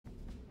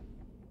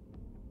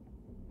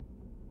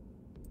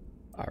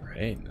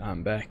Alright,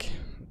 I'm back.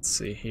 Let's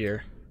see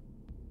here.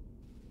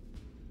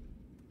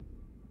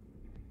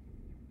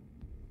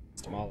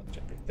 Demolish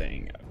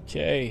everything.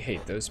 Okay,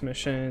 hate those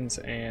missions.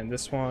 And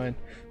this one,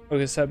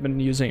 Locust have been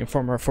using it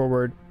from our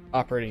forward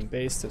operating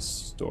base to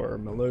store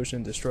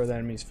emulsion, destroy the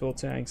enemy's fuel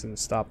tanks, and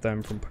stop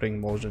them from putting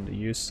emulsion to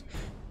use.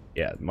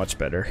 Yeah, much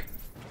better.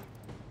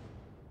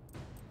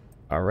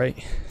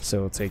 Alright, so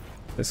we'll take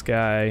this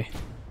guy,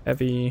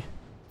 heavy,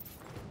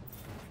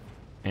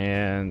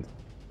 and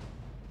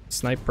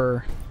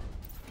sniper,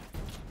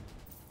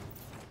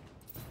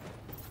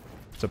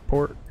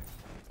 support,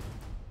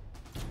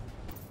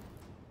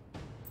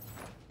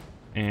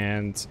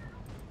 and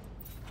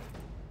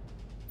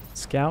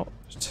scout,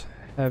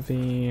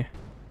 heavy,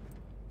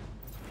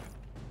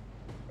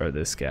 or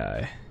this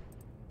guy.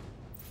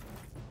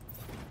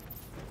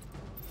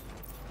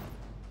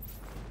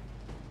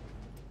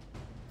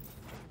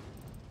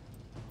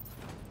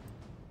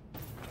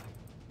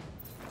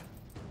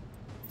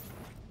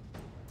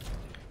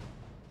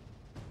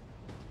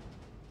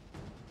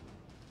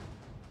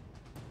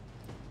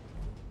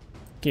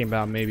 Thinking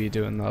about maybe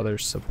doing the other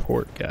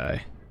support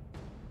guy.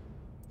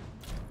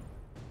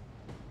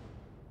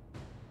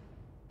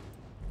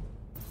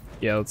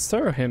 Yeah, let's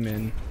throw him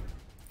in.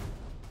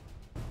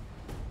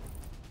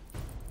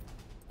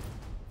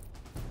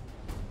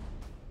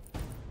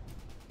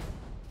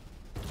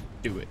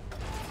 Do it.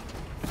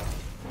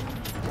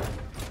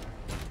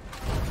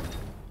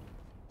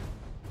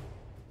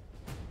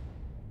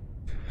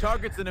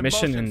 Targets an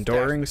Mission emulsion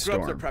Enduring stash. The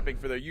grubs Storm. are prepping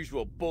for their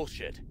usual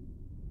bullshit.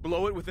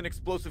 Blow it with an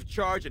explosive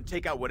charge and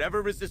take out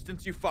whatever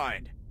resistance you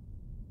find.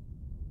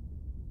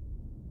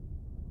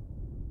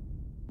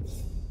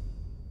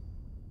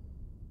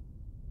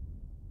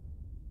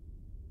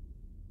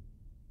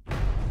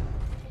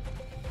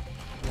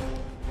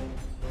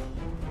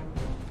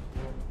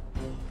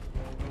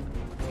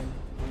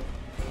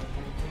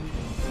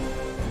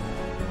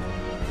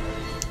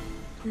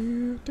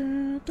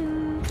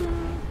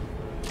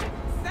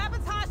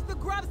 Sabotage the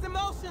grub's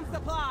emulsion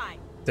supply.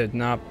 Did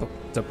not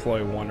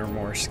deploy one or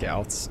more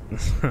scouts.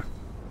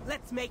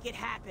 Let's make it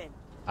happen.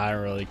 I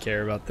don't really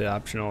care about the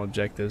optional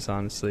objectives,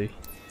 honestly.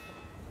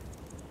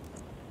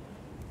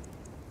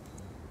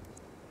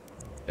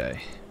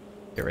 Okay,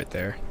 get right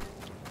there.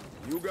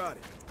 You got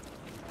it.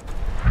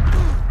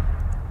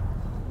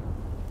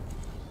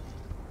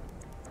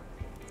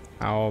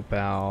 How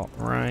about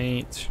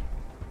right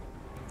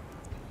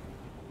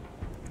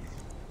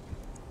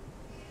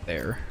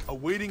there?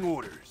 Awaiting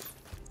orders.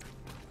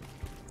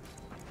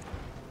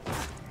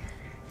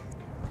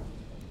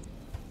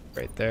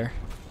 Right there.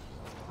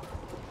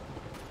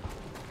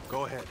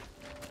 Go ahead.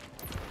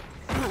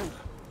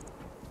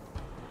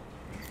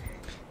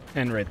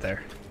 And right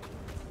there.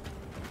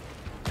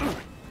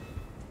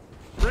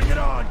 Bring it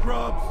on,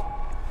 grubs.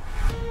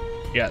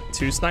 You got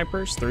 2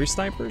 snipers, 3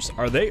 snipers?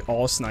 Are they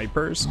all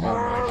snipers? Oh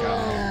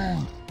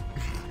my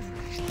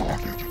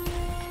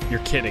god. You're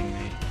kidding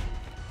me.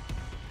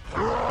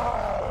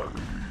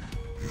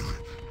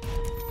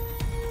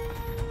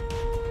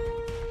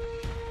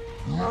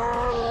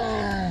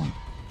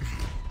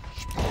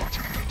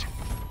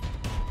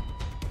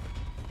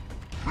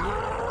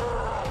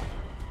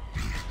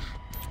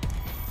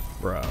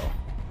 Bro.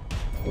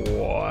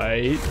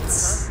 What?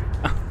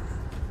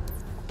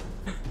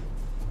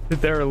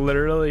 They're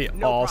literally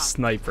all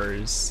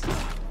snipers.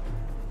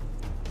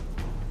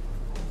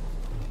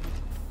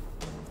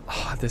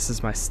 Oh, this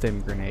is my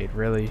stim grenade,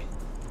 really?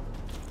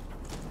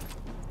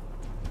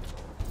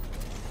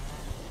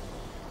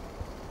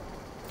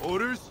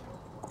 Orders?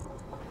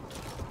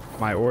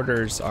 My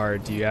orders are,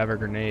 do you have a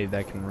grenade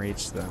that can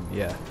reach them?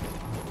 Yeah.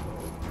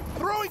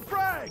 Throwing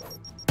frag.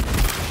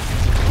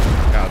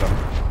 Got him.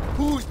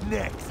 Who's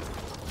next?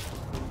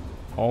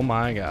 Oh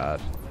my god.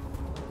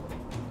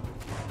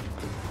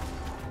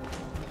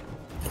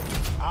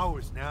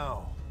 Ours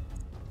now.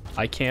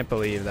 I can't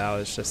believe that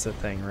was just a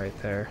thing right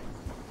there.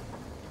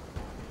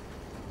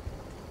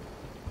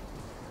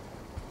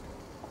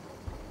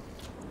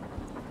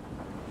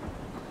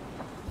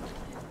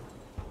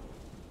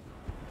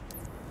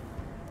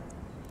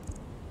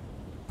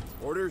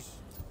 Orders?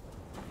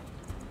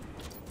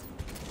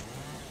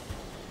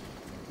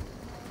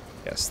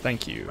 Yes,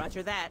 thank you.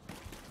 Roger that.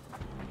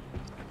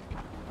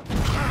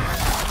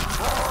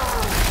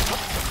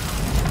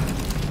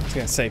 I was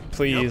gonna say,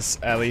 please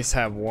at least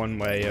have one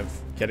way of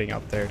getting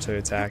up there to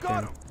attack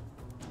him.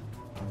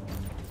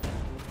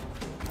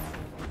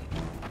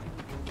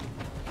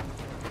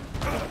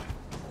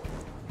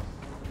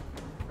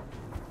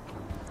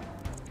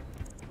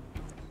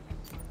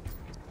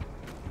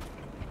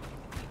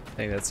 I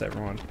think that's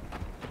everyone.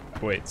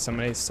 Wait,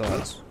 somebody still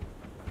has...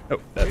 Oh,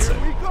 that's it.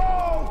 Here we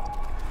go!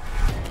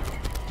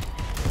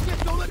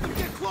 Just don't let them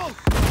get close!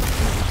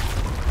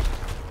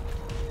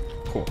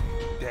 Cool.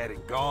 Dead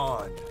and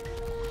gone.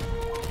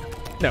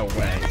 No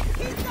way. Keep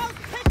those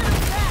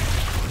pickers back.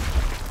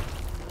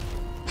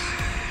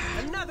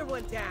 Another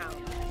one down.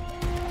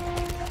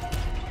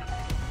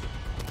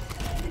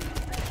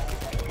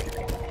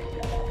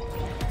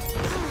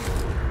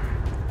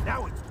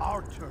 Now it's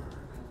our turn.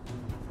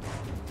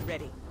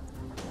 Ready.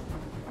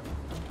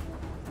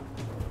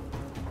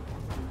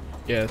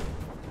 Yeah.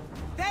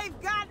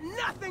 They've got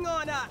nothing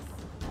on us.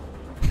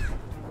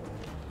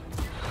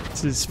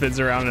 Just spins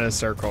around in a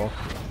circle.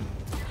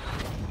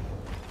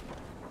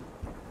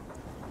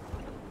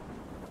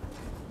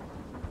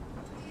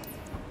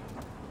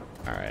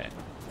 All right.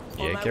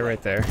 Yeah, get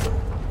right there.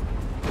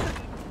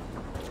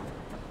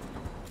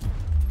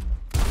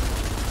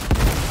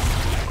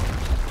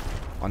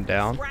 One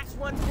down. Scratch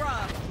one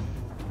grub.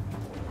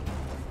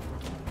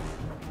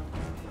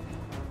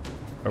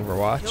 Kill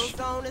Overwatch.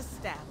 zone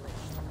established.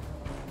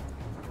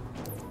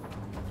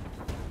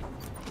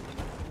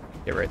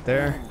 Get right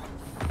there.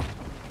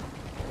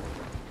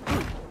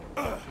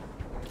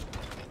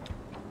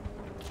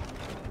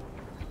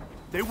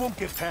 They won't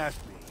get past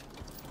me.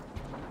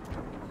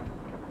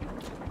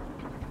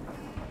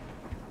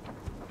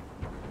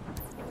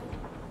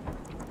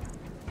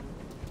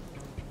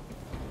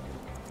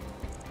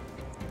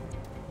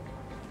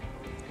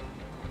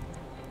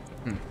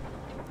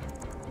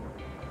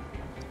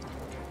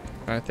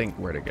 I think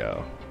where to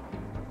go.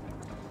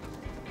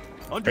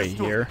 Right Understood.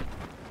 here.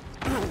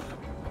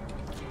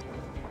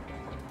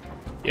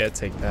 Yeah,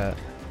 take that.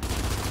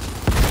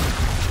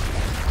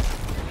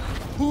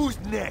 Who's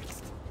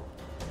next?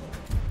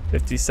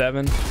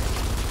 57.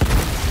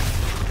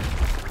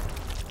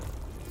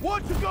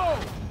 One to go.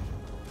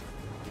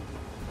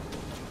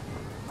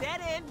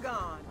 Dead end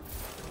gone.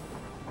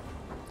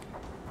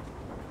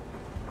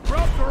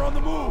 Grubs are on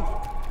the move.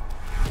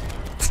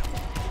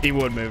 He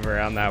would move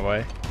around that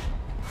way.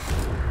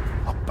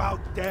 About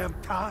damn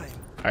time.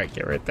 All right,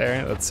 get right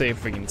there. Let's see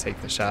if we can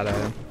take the shot at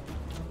him.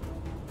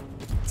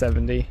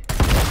 70.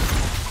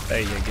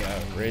 There you go.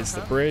 Raise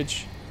the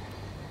bridge.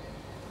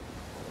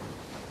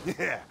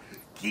 Yeah,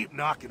 keep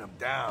knocking them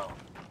down.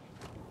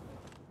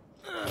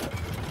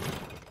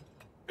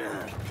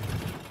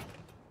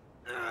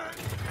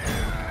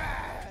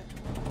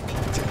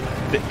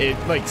 It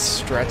like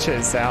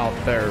stretches out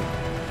their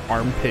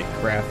armpit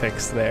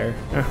graphics there.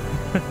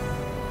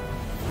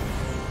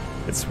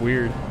 It's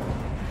weird.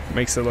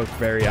 Makes it look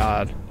very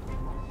odd.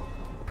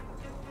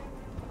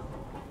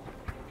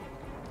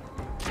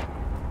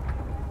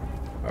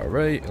 All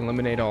right,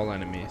 eliminate all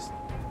enemies.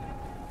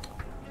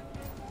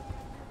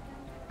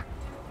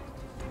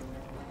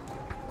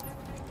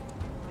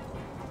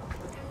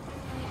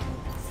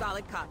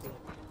 Solid copy.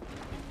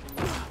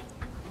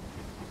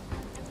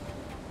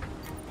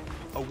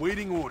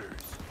 Awaiting orders.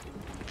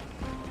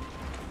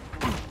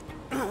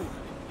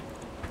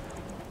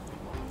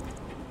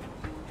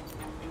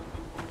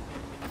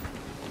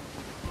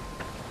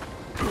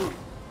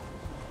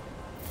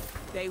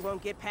 They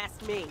won't get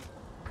past me.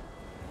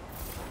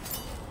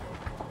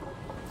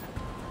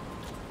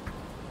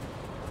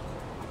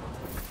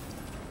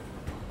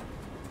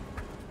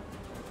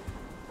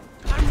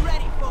 I'm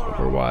ready for 'em.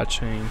 We're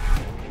watching.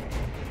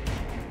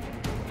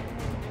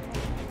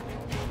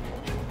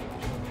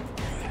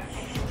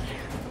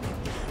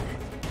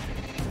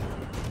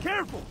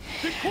 Careful!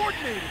 They're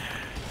coordinating!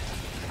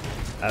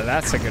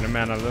 That's a good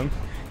amount of them.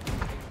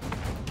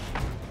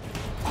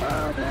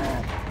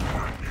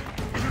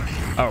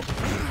 Oh,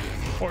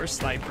 poor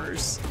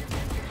snipers.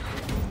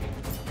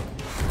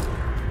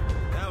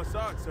 Now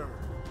suck, sir.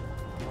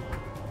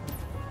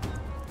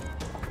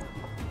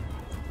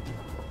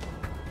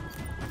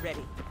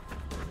 Ready.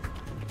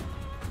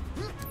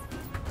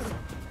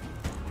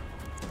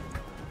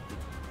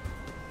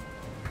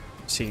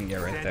 She can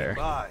get right there.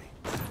 By.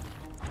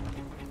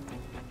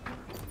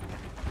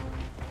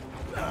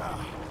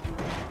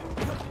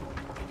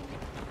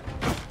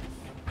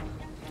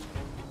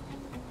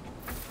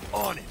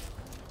 On it.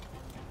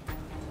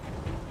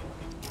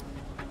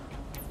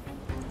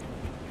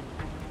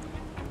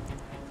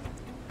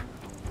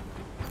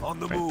 On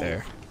the Right move.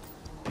 there.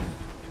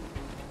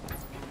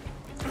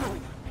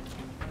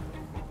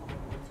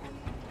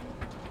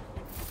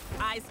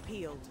 Eyes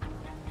peeled.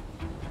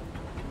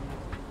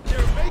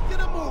 They're making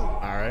a move.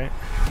 All right.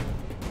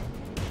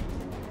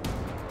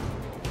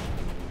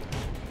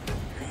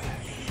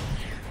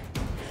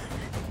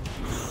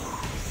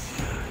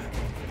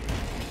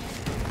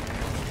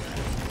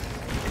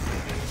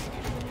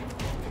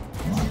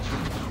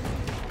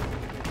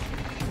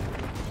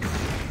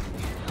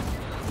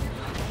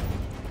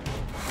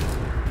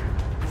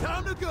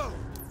 Time to go.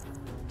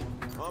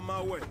 On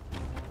my way.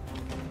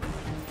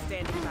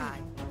 Standing by.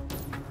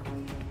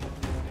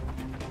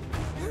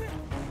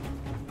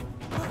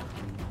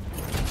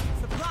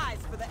 Supplies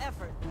for the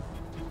effort.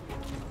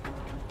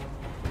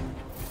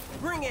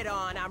 Bring it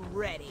on, I'm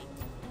ready.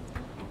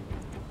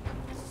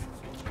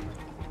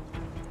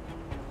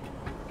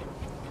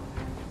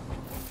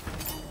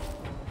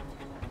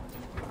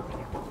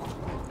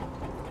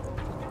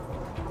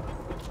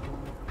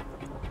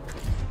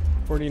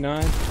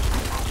 $49.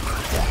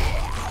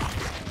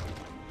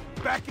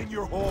 Back in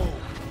your hole.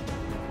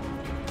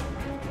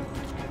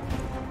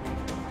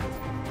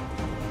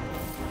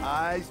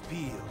 Eyes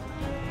peeled.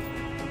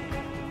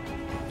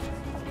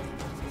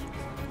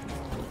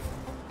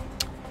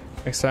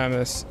 Next time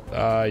this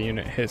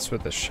unit hits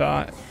with a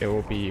shot, it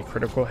will be a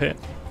critical hit.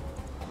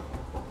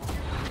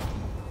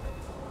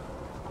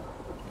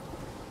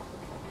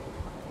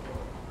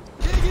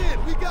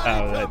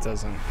 it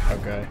doesn't.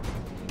 Okay.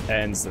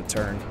 Ends the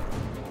turn.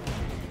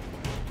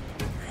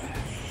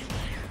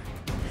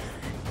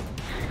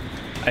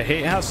 I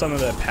hate how some of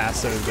the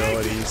passive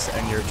abilities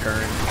end your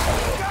turn.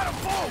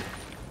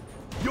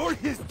 Your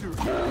history.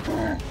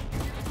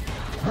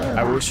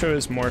 I wish it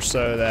was more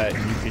so that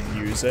you could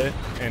use it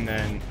and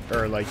then,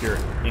 or like your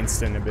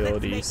instant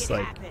abilities,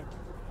 like,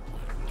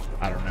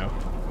 I don't know,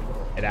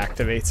 it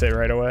activates it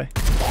right away.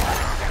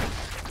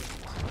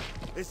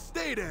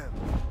 Stay down.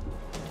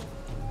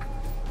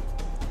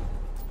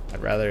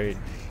 I'd rather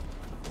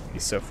be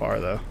so far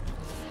though.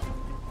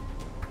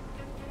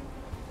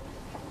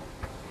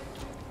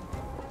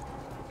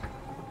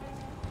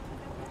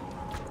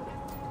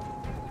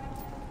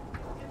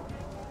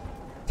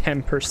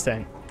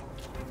 %.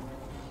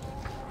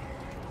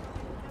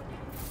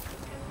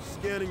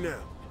 Scanning now.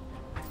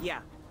 Yeah.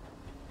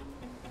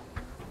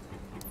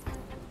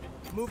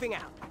 Moving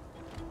out.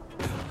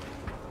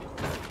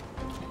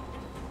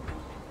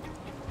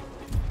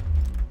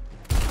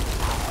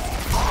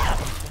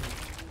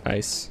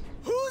 Nice.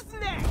 Who's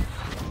next?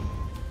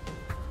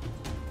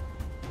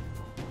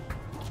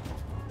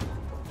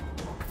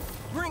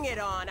 Bring it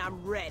on,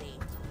 I'm ready.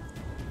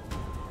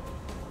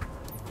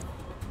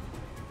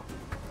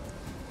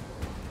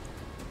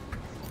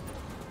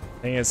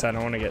 Thing is, I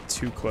don't want to get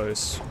too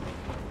close.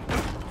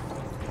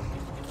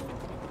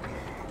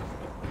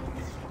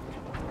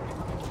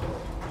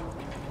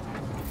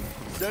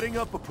 Setting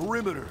up a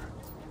perimeter.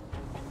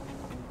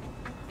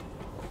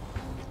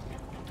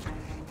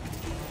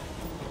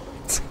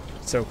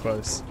 So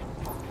close.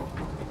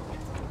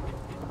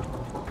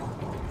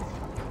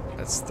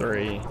 That's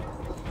 3.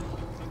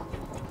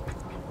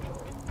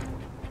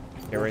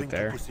 You're right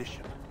there.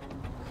 Position.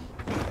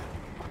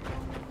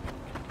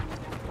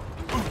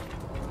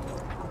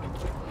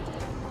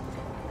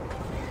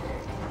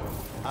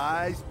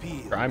 Eyes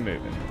peeled. Try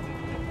moving.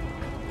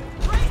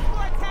 Brace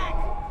for attack!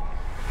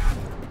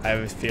 I have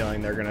a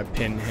feeling they're gonna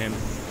pin him.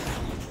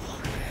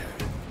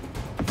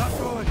 Not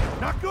good.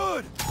 Not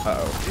good.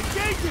 Uh-oh.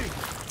 Engaging.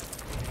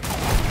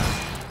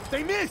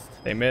 They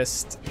missed. They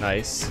missed.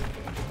 Nice.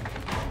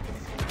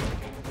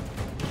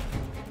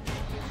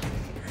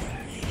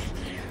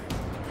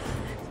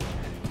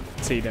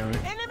 What's he doing?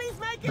 Enemies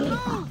making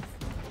moves!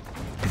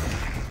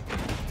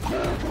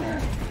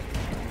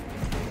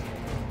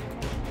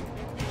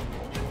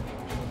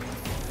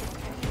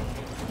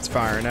 It's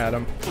firing at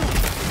him.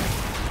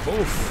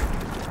 Oof.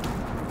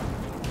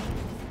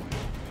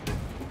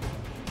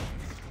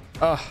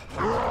 Ah.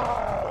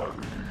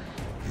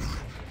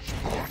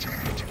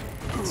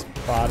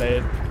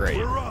 Spotted. Great.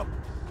 We're up.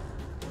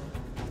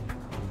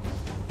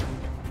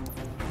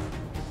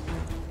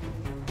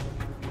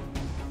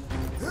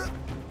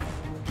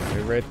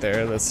 You're right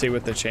there. Let's see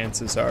what the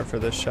chances are for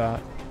this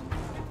shot.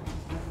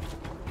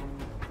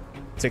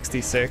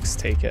 66.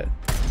 Take it.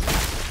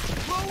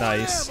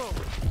 Nice.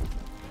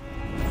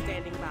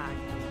 Standing by.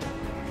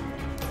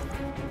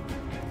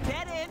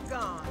 Dead end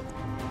gone.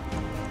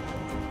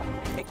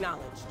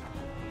 Acknowledged.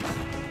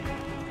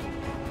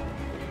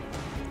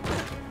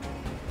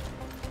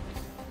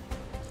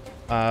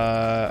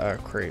 Oh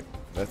creep.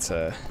 That's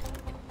that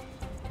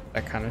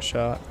kind of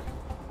shot.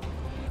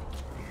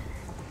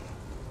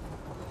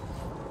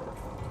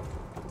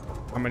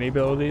 How many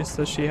abilities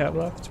does she have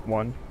left?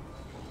 1.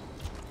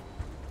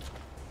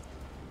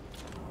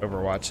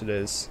 Overwatch it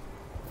is.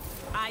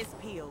 Eyes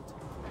peeled.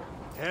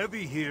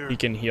 Heavy here. He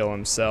can heal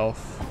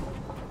himself,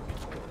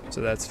 so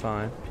that's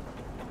fine.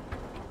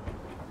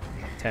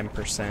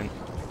 10%,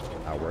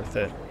 not worth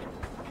it.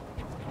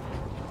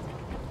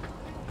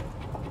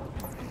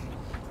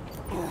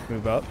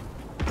 Move up.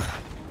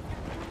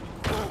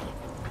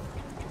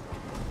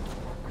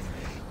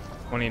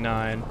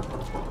 29.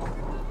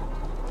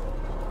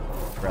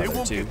 Rather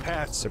won't to get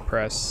past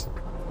suppress.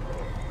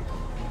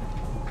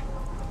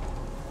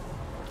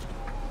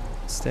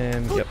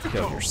 Stim. Yep,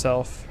 heal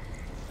yourself.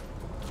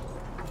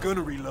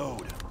 Gonna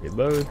reload.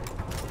 Reload.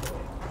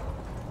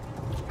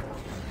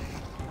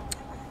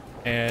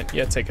 And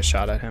yeah, take a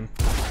shot at him.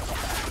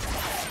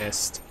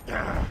 Missed.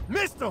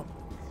 Missed him.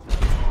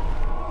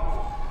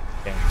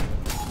 Okay.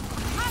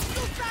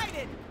 Hostile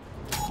sighted!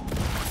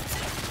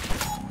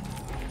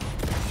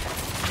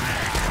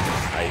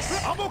 Nice.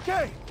 I'm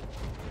okay.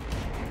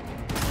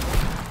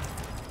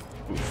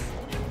 Oof.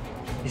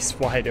 He's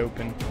wide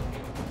open.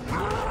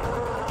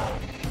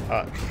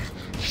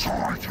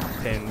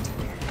 Pinned.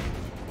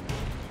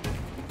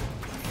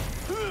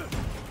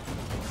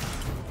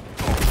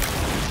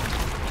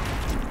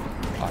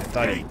 Oh, I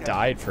thought he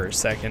died for a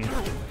second.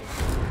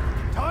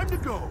 Time to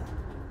go.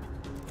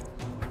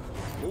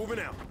 Moving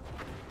out.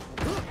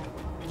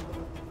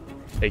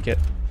 Take it.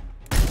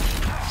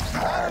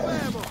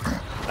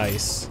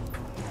 Nice.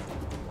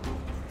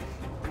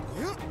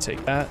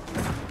 Take that.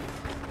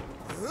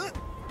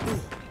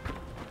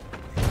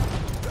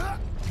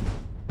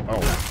 Oh.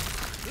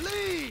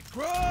 Lead,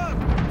 Grub.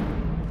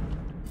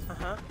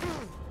 Uh-huh.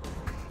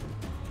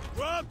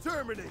 Grub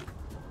terminate.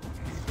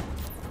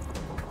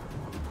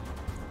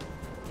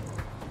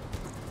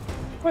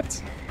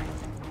 What?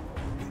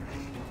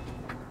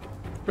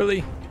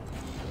 Really?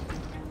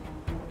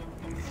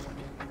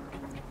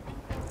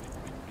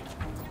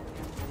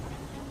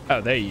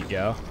 Oh, there you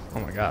go. Oh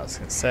my god, I was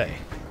gonna say.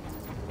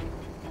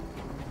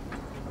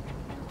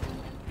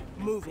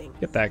 Moving.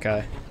 Get that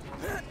guy.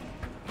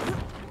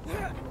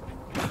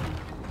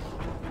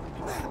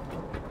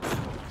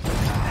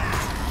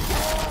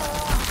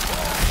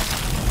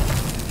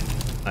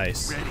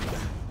 Nice.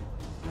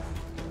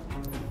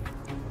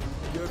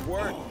 Good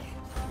work.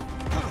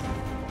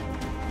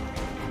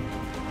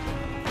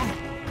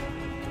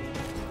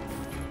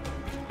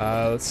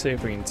 Let's see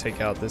if we can take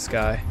out this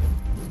guy.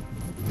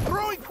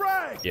 Throwing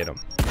frag! Get him.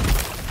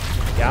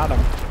 Got him.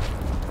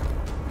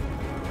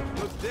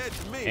 Looks dead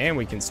to me. And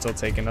we can still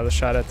take another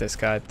shot at this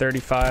guy.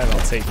 35,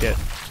 I'll take it.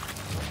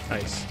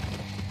 Nice.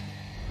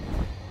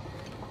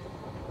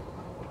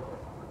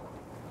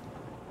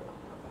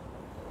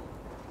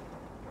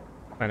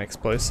 Find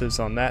explosives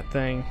on that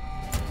thing.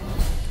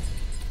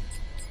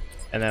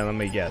 And then let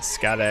me guess,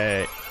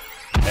 gotta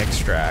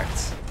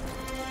extract.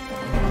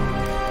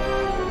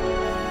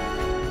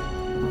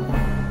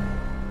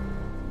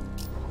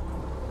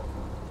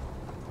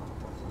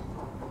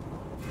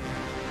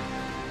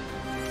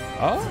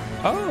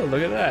 Oh,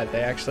 look at that.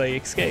 They actually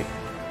escape.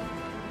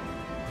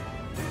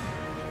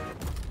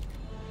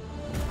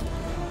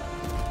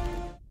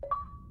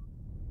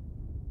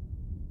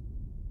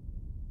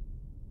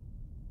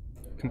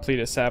 Complete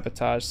a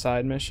sabotage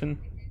side mission.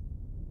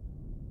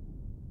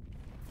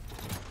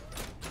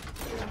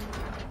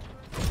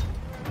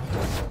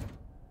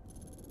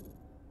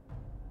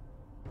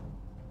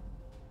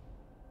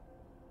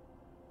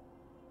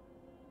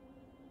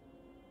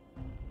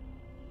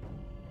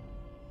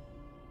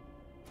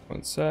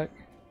 One sec.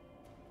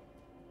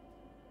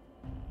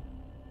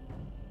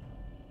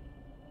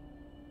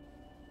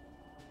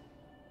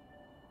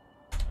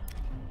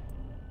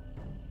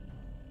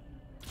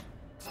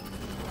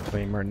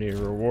 Claim our new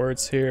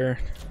rewards here.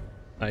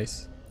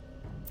 Nice.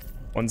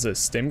 One's a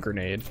stim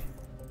grenade.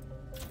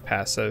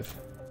 Passive.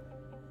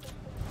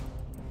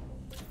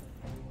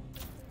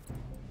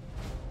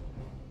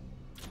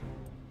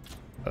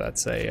 Oh,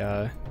 that's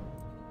a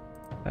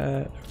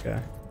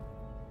okay.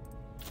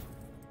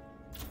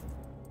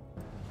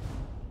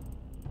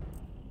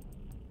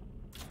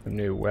 Some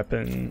new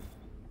weapon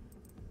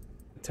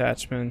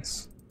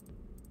attachments.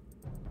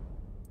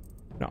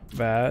 Not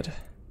bad.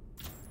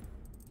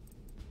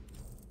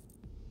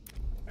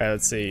 Alright,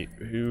 let's see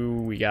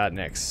who we got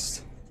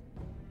next.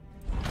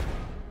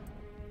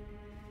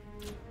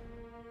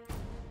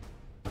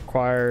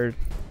 Acquired.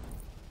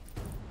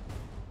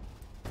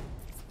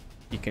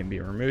 He can be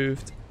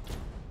removed.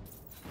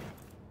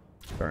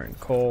 Burn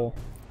coal.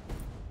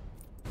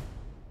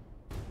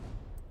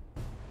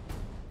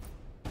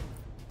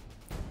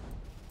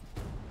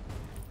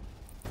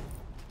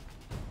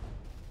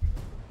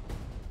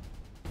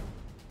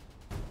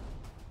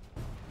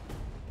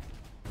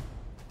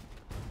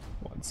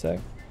 One sec.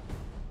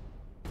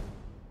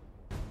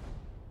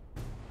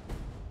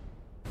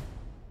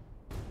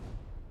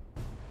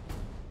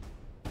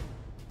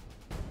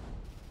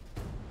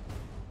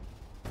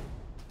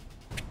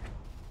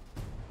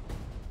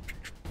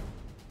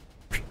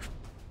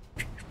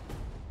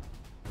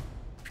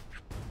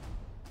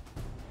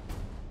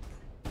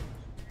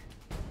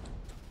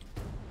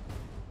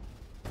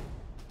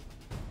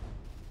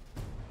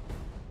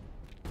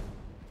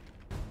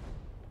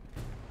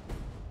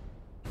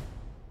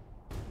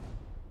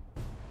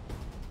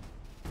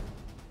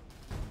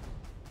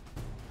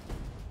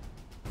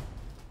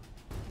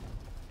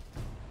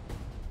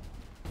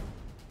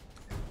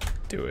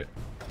 Do it.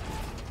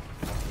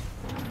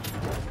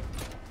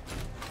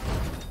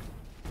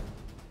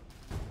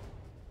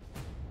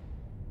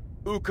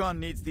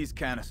 Ukon needs these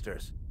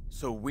canisters,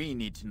 so we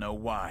need to know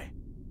why.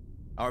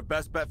 Our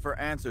best bet for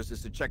answers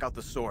is to check out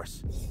the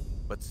source.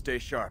 But stay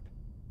sharp.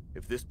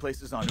 If this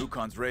place is on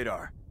Ukon's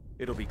radar,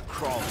 it'll be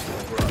crawling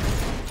over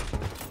us.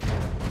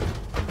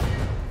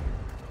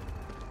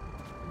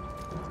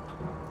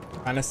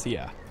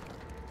 Panacea.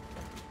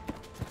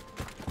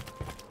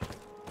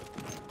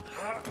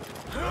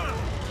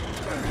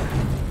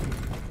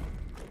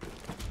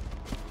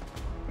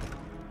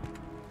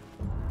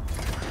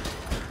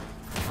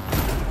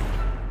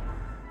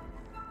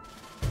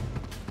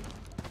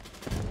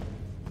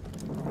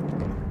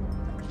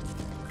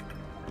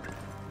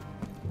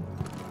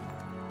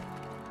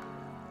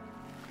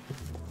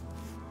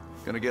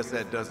 Gonna guess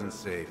that doesn't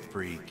say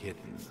free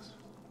kittens.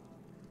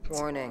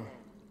 Warning.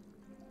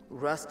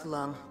 Rust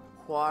lung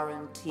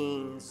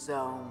quarantine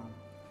zone.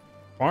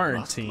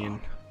 Quarantine.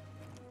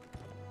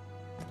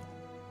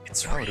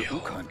 It's Why would real.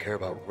 Ukon care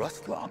about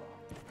rust lung?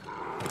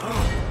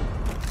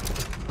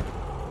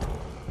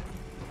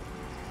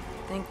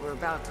 Think we're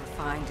about to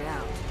find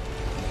out.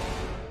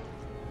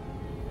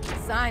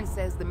 Sign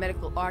says the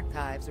medical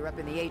archives are up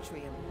in the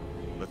atrium.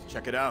 Let's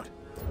check it out.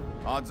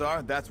 Odds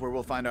are, that's where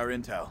we'll find our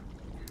intel.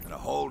 And a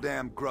whole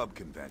damn grub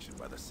convention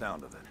by the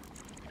sound of it.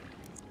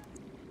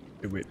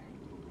 Do it.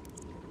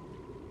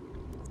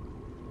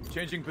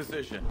 Changing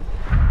position.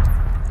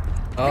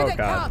 Oh Here they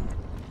god. come.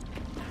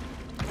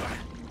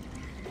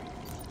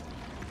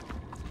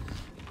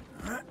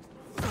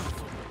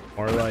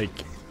 Or like,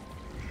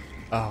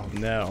 oh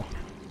no.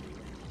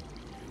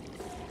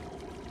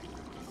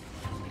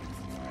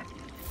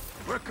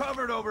 We're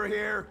covered over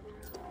here.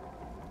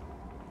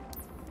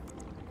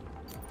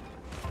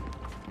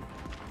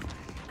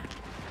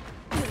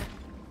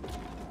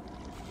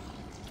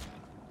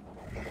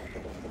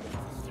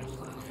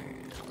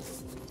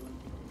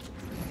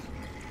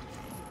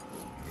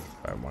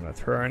 I want to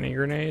throw any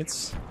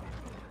grenades.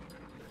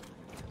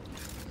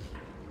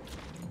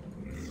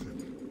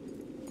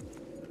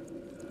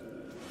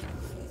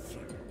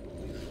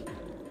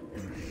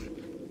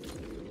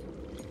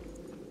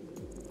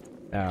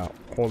 Now,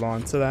 hold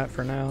on to that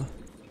for now.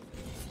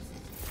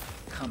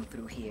 Come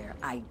through here.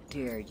 I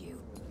dare you.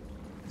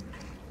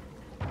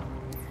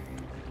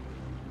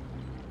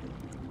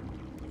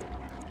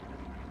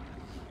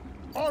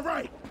 All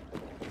right.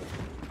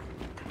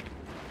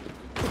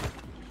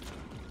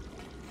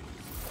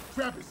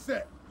 Trap is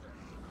set.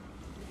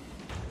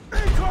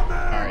 Incoming!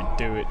 Alright,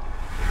 do it.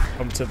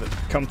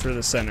 Come through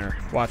the center.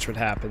 Watch what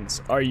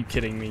happens. Are you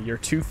kidding me? You're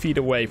 2 feet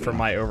away from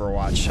my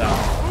Overwatch shot.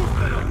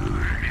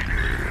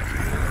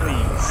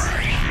 Please.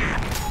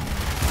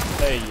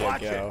 There you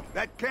Watch go. it.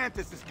 That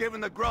Cantus is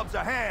giving the grubs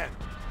a hand.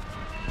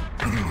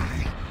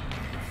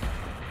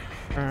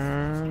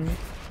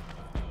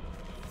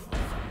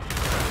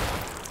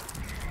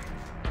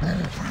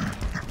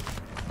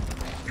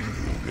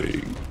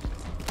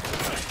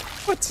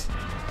 What?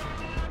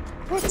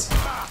 What?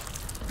 Ah,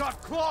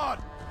 got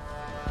clawed.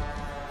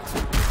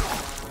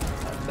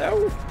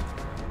 No.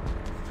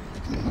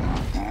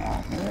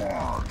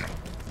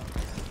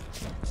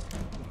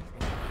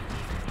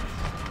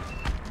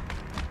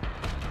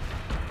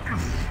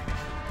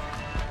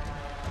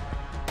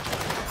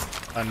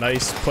 A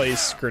nice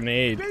place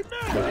grenade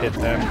would hit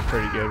them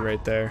pretty good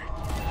right there.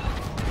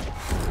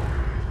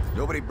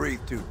 Nobody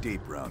breathe too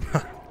deep around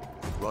here.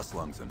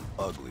 Rustlung's an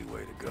ugly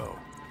way to go.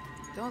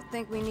 Don't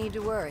think we need to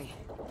worry.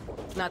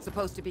 It's not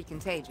supposed to be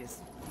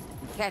contagious.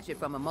 You catch it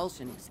from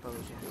emulsion exposure.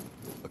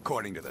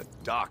 According to the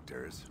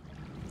doctors.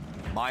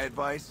 My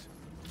advice?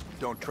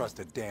 Don't trust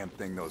a damn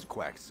thing those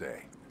quacks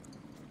say.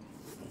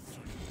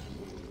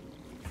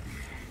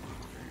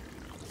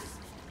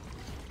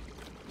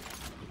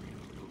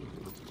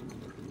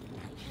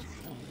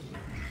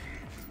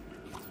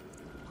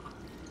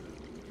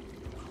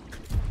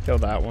 Kill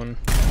that one.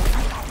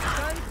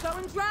 Gun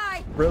going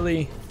dry!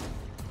 Really?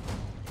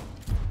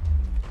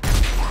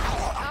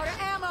 Out of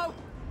ammo!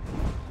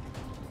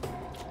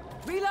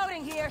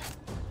 Reloading here!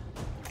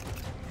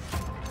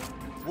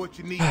 What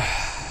you need?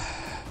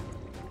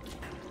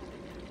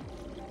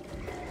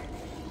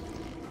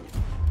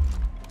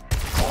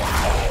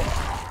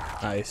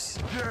 Nice.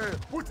 Yeah,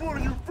 which one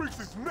of you freaks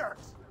is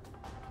next?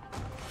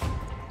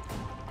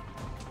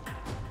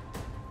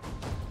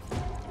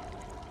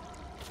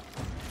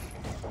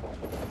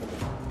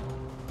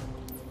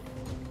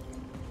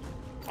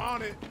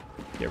 On it.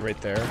 Get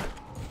right there.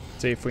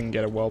 See if we can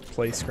get a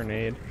well-placed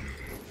grenade.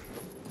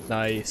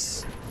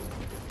 Nice.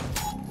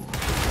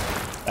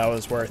 That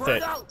was worth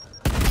it. How's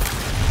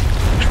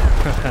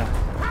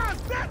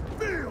that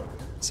feel?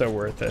 So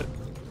worth it.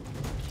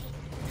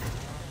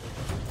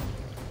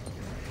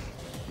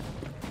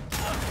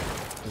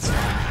 It's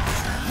fine.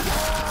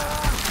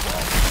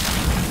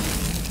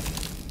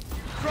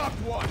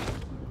 Dropped one.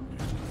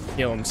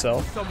 Heal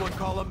himself. Someone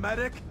call a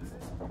medic?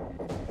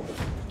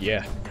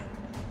 Yeah.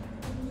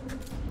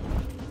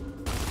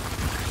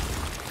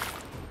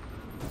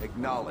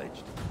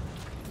 Acknowledged.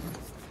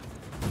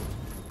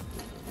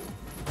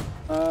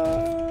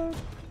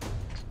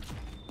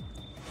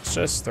 Let's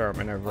just throw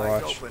him in Eyes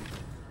Overwatch. open.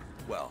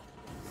 Well,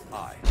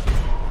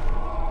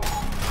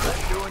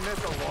 been doing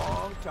this a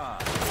long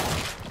time.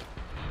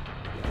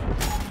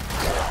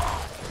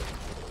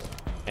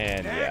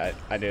 And yeah,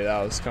 I knew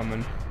that was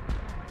coming.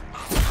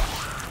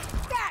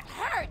 That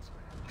hurt!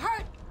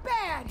 Hurt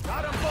bad!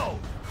 Got them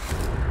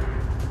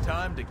both.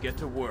 Time to get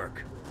to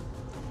work.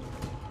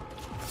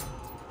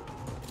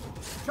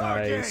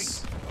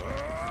 Nice.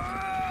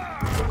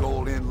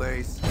 Gold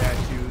inlay,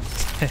 statues.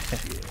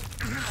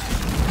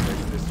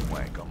 This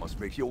swank almost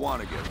makes you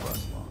want to get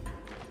Rustlung.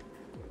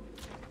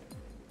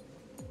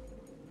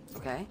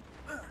 Okay.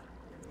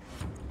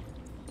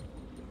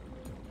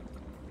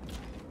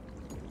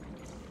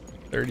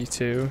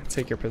 .32.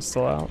 Take your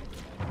pistol out.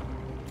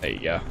 There you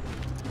go.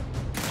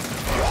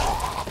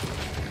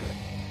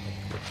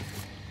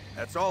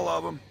 That's all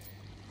of them.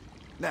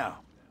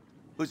 Now,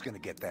 who's gonna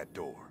get that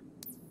door?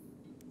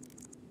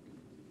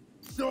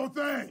 Sure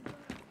thing.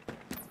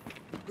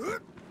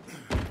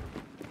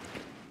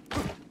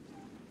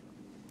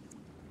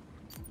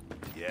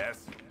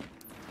 Yes.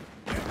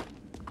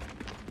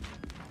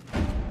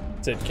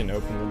 Sid can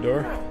open the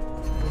door.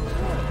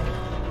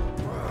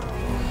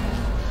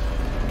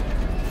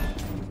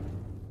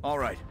 All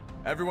right,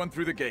 everyone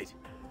through the gate.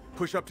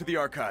 Push up to the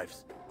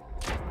archives.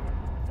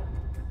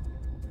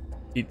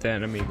 Eat the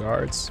enemy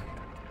guards.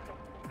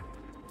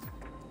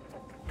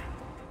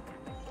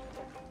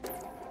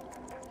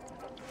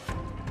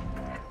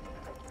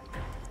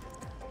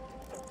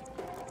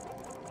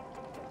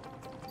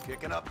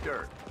 Kicking up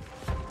dirt.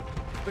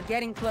 We're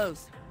getting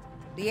close.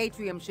 The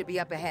atrium should be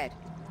up ahead.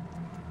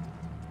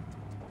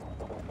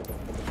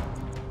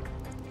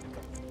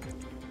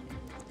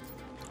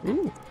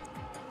 Ooh,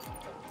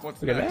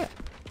 What's look at next?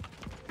 that.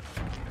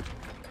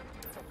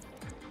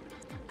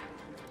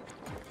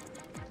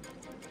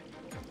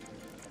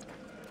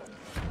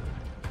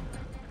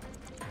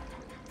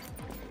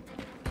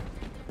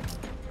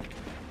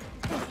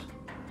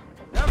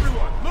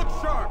 Everyone, look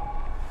sharp!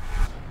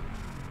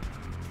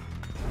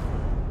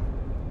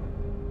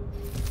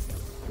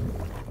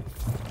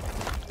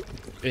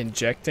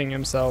 Injecting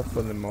himself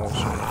with emulsion.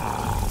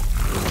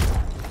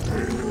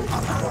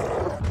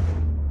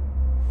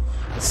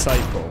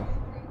 Disciple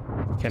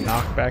can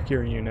knock back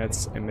your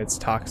units, emits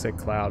toxic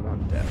cloud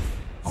on death.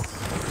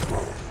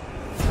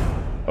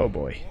 Oh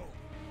boy.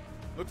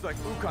 Looks like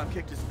Ukon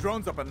kicked his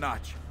drones up a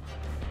notch.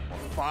 Or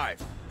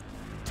 5.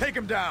 Take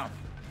him down!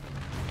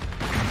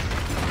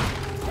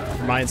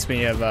 Reminds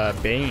me of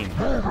Bane.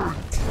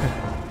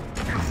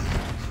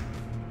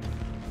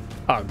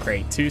 Oh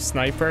great, 2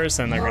 snipers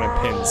and they're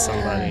gonna pin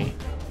somebody.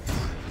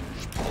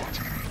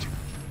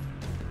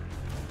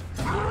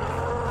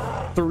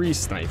 3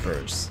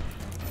 snipers.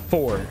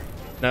 4.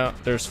 No,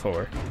 there's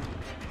 4.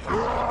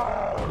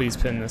 Please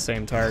pin the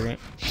same target.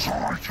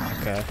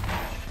 Okay.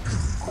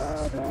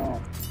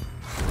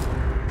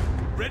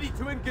 Ready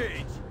to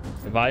engage!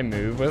 If I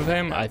move with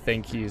him, I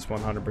think he's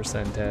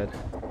 100% dead.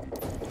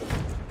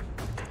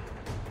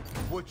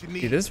 What you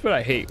need? See, this is what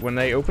I hate. When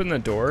they open the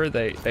door,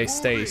 they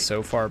stay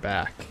so far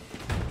back.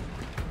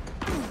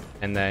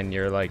 And then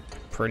you're like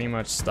pretty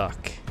much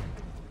stuck.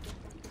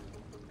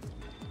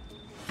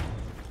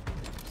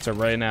 So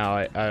right now,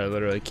 I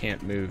literally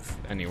can't move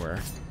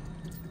anywhere.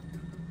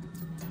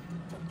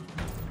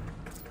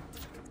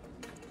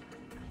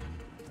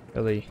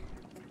 Really?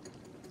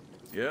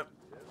 Yep.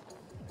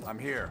 I'm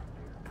here.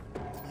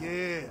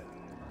 Yeah.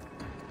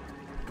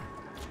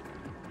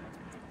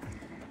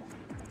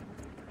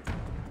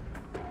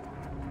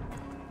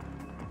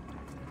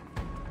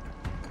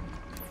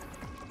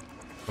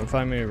 What if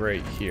I move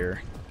right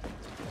here?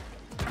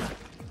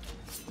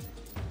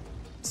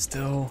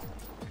 Still.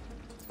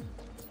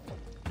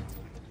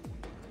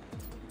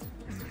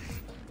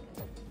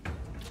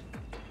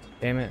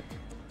 Damn it.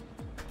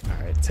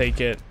 Alright,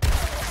 take it.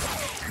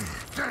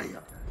 Damn.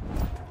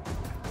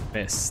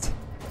 Missed.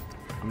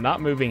 I'm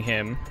not moving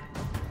him.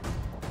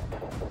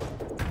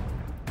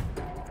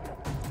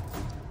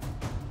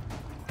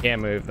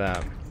 Can't move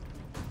them.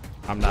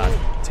 I'm not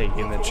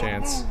taking the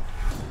chance.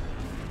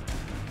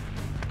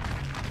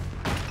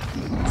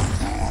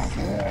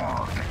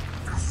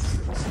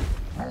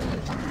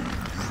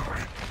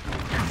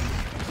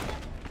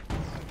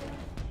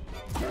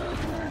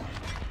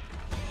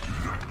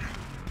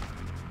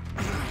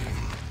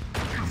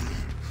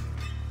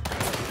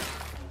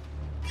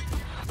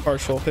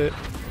 Partial hit.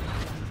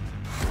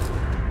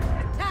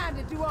 Time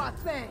to do our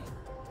thing.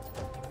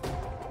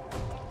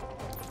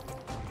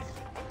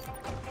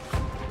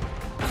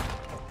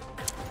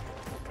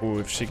 Ooh,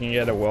 if she can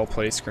get a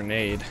well-placed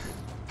grenade.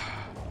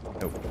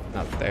 Nope,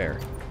 not there.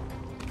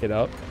 Get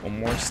up, one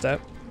more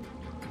step.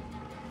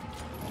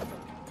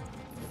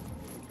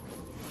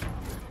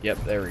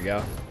 Yep, there we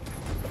go.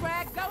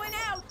 Frag going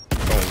out.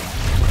 Boom.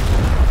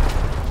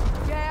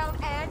 Down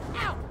and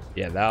out.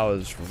 Yeah, that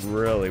was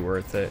really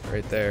worth it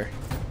right there.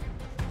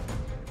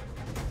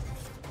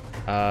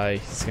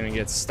 He's gonna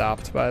get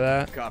stopped by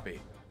that. Copy.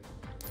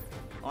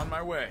 On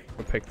my way.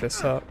 We'll pick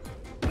this up.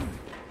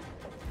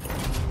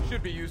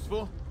 Should be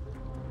useful.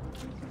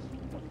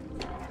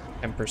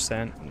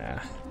 10%, nah.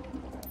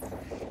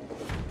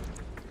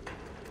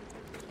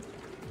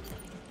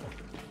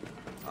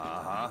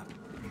 Uh-huh.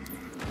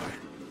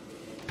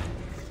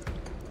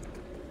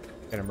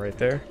 Get him right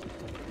there.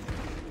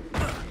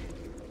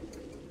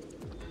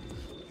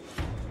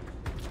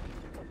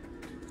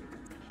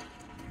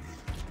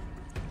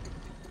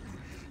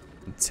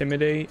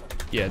 Intimidate.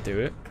 Yeah, do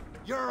it.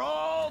 You're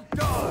all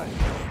done.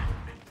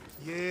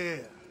 Yeah.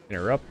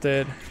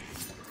 Interrupted.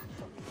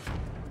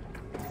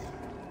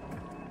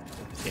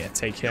 Yeah,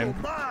 take him.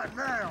 Mine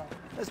now.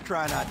 Let's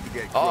try not to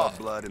get Oh. grub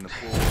blood in the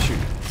pool. Shoot.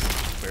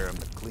 Spare him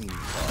the cleaning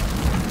part.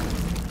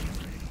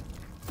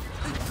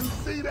 You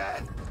see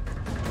that?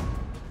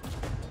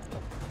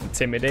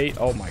 Intimidate.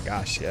 Oh my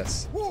gosh,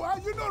 yes. Whoa, how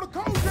you know the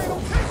codes they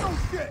don't take no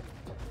shit?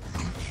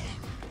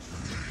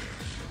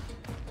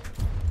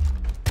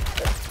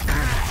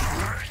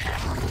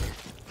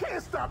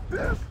 Can't stop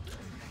this.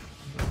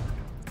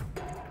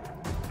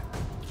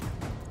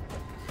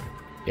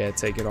 Yeah,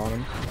 take it on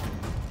him.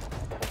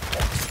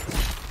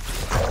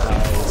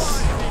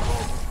 Nice.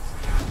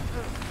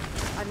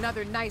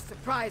 Another nice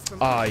surprise from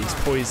Ah, he's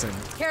Ukon. poisoned.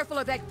 Careful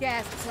of that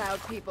gas cloud,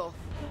 people.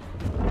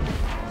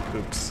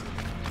 Oops.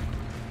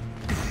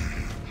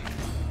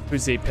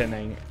 Who's he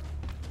pinning?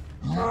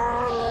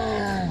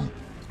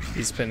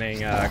 He's pinning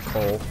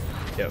Cole.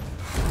 Yep.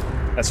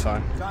 That's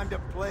fine. Time to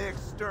play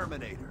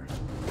exterminator.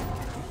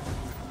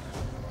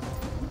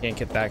 Can't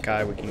get that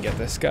guy. We can get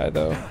this guy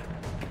though.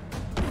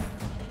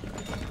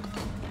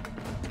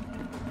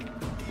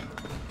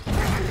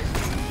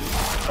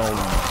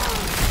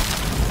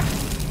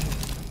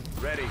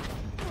 Ready.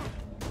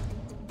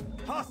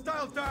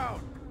 Hostile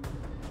down.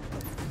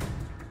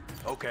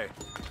 Okay.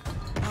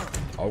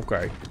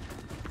 Okay.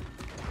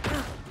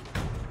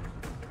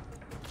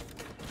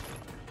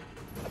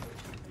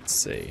 Let's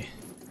see.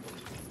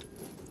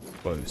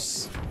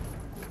 Close.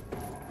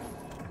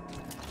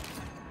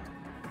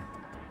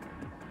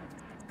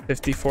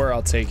 54,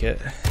 I'll take it.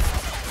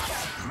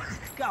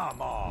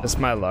 Come on. That's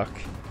my luck.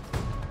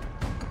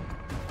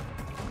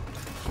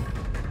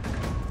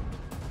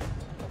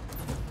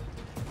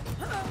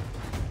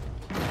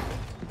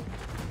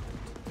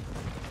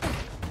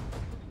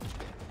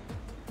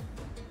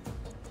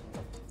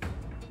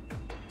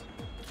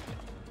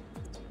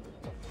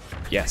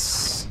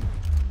 Yes.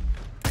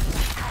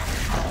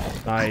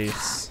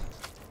 Nice.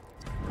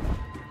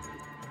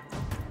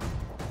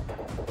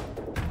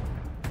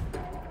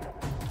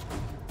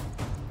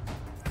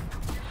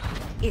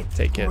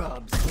 Take it.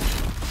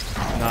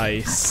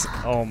 Nice.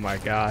 Oh my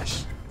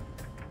gosh.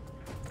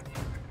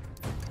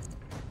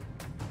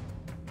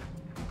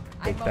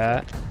 Take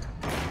that.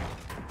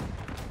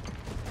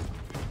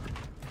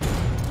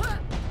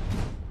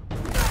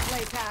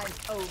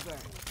 Playtime's over.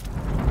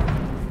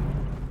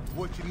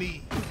 What you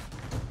need?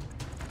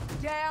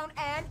 Down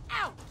and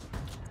out.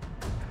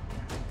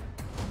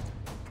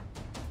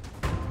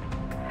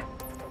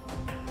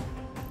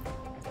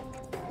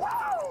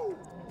 Whoa!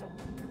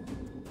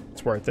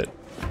 It's worth it.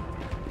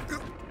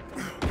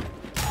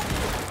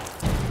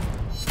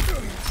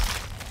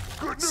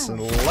 Good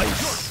news.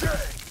 Slice.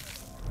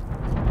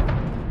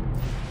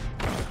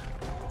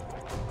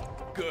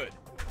 Good.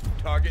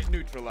 Target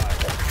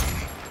neutralized.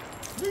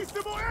 Need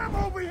some more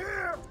ammo over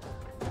here.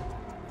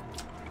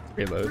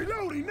 Reload.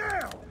 Reloading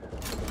now.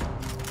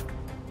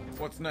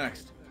 What's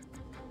next?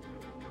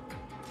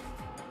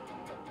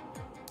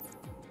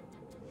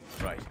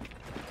 Right.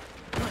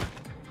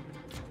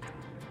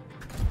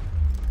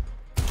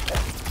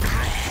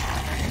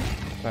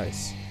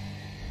 Nice.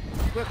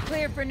 We're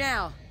clear for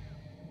now.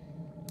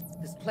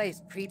 This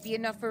place creepy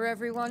enough for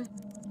everyone?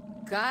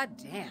 God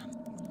damn.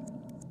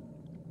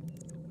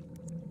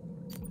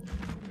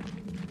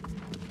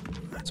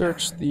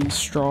 Search the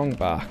strong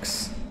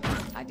box.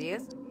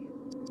 Ideas?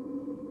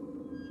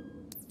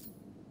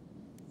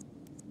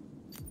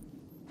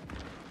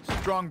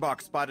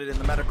 Strongbox spotted in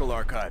the medical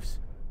archives.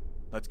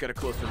 Let's get a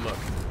closer look.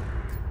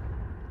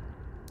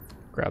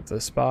 Grab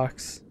this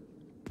box.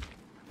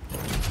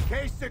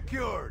 Case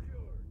secured.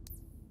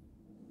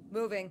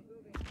 Moving.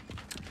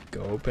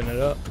 Go open it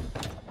up.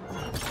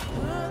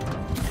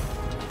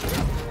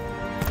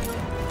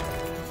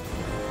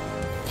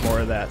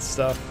 More of that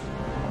stuff.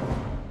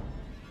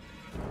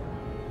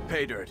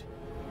 Pay dirt,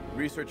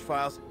 research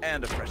files,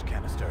 and a fresh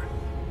canister.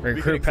 We can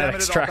Recruit pad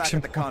examine it all back extraction.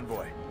 at the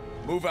convoy.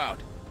 Move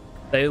out.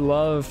 They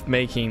love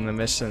making the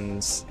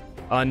missions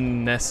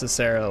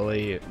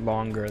unnecessarily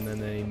longer than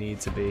they need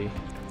to be,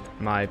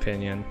 in my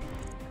opinion.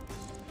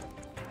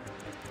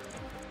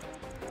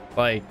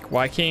 Like,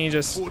 why can't you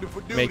just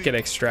make it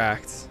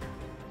extract?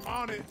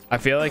 On it. I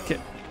feel like,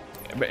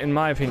 in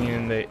my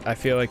opinion, I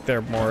feel like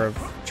they're more of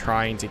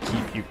trying to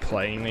keep you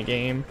playing the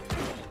game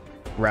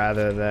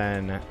rather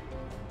than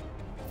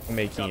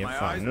making it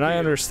fun. And I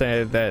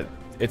understand that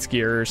it's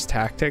Gears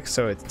Tactics,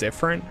 so it's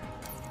different,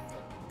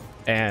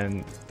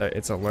 and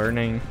it's a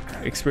learning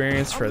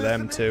experience for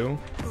them too.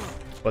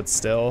 But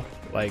still,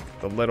 like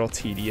the little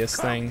tedious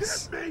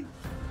things,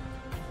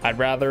 I'd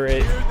rather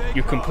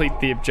you complete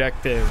the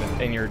objective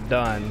and you're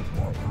done.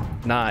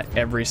 Not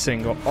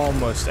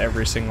almost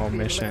every single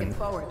mission.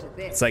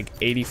 It's like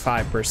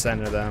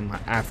 85% of them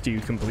after you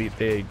complete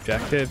the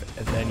objective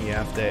and then you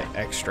have to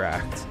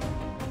extract.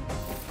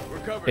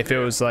 If it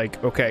was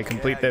like, okay,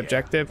 complete the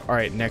objective, all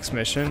right, next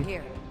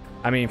mission.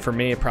 I mean, for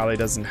me, it probably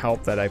doesn't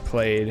help that I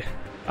played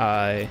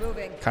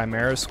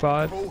Chimera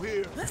Squad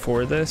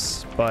before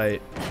this, but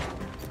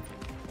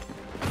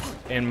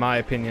in my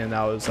opinion,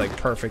 that was like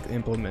perfect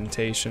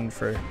implementation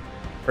for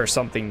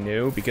something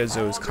new, because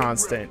it was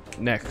constant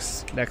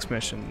next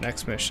mission,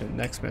 next mission,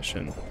 next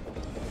mission.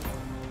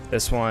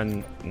 This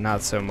one,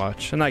 not so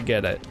much, and I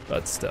get it,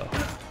 but still,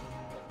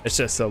 it's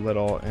just a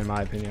little, in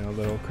my opinion, a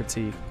little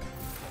critique.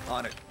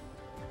 On it.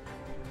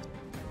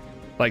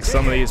 Like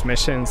some of these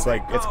missions,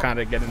 like it's kind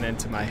of getting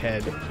into my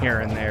head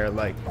here and there,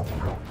 like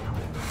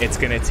it's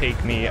gonna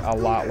take me a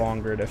lot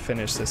longer to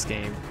finish this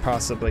game,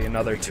 possibly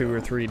another 2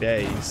 or 3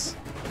 days,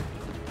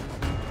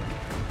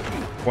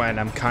 when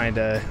I'm kind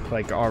of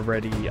like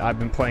already, I've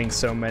been playing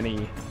so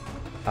many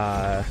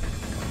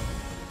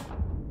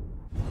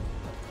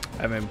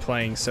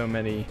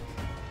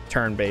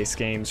turn-based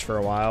games for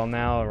a while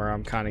now, where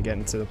I'm kind of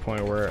getting to the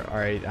point where, all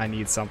right, I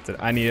need something,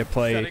 I need to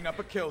play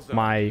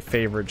my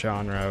favorite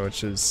genre,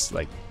 which is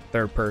like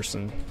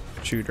third-person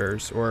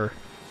shooters or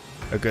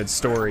a good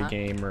story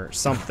game or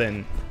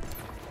something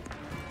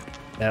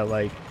that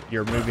like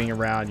you're moving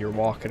around, you're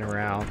walking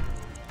around,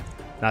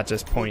 not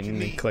just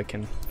pointing and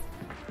clicking.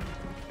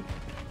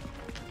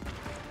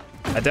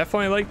 I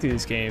definitely like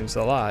these games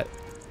a lot,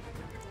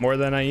 more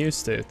than I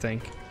used to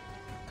think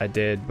I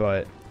did,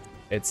 but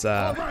it's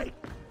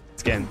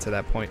It's getting to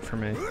that point for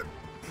me.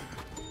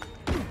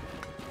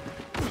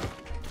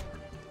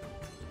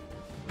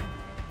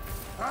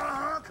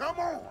 Come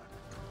on.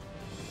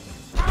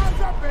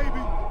 Hands up,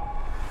 baby.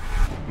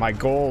 My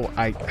goal,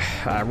 I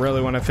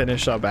really want to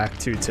finish up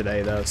Act 2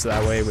 today though, so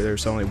that way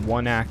there's only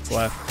one act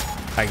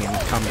left. I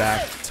can come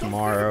back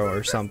tomorrow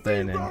or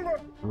something and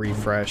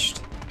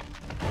refreshed,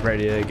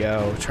 ready to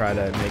go, try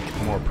to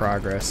make more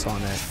progress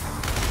on it.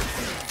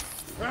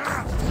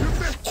 You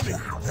missed me.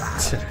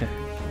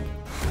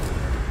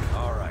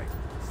 All right,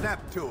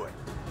 snap to it.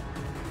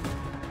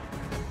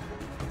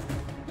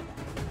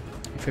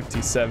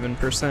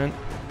 57%.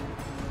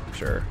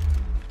 Sure.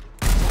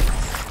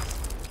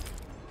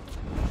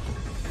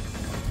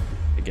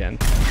 Again.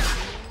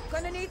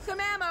 Gonna need some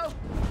ammo.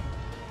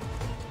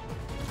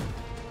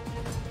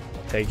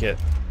 Take it.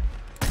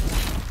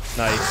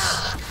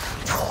 Nice.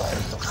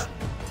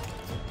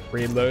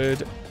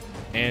 Reload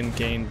and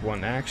gained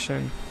 1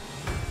 action.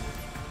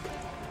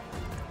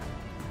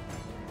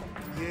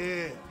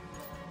 Yeah.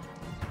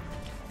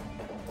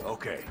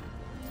 Okay.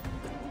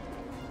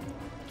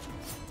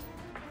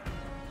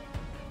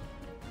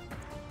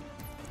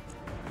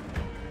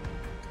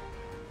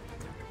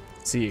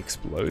 Does he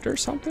explode or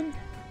something?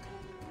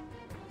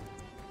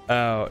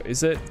 Oh,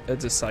 is it a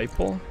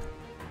disciple?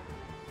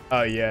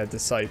 Oh yeah,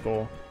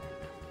 disciple.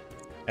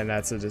 And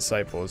that's a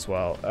disciple as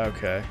well.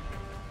 Okay.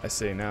 I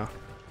see now.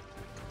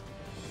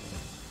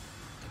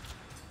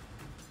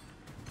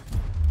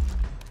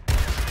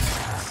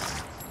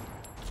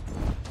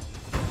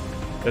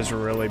 Those were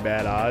really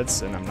bad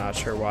odds, and I'm not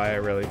sure why I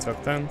really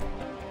took them.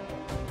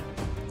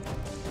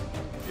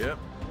 Yep.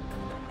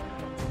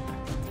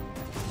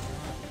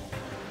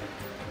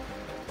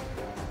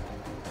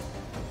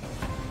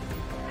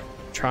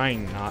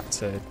 Trying not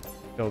to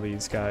kill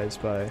these guys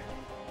by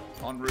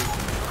En route.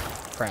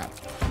 crap.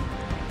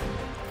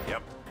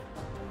 Yep.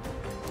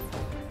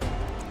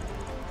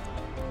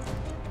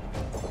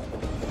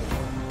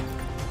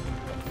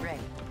 Ready.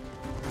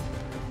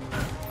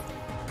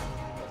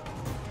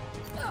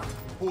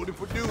 Reporting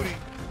for duty.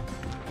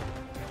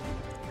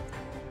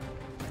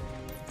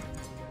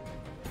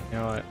 You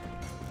know what?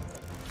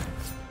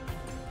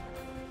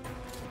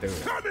 Do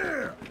it. Come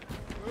here.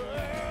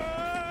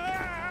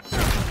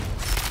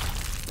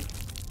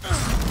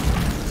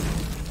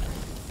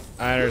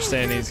 I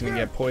understand he's gonna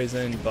get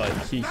poisoned, but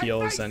he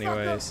heals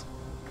anyways.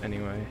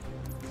 Anyway.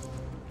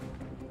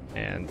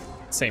 And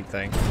same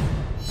thing.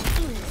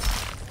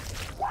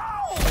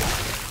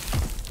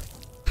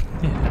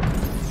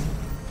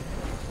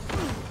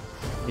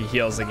 He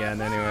heals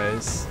again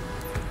anyways.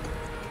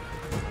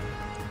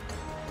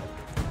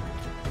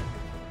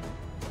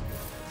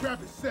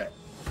 Trap is set.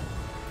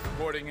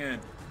 Reporting in.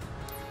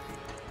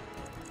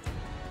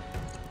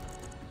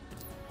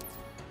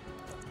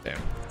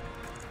 Damn.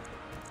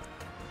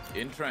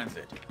 In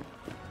transit.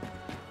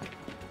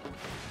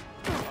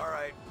 All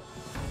right.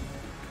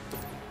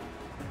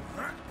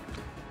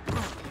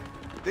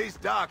 These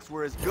docks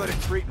were as good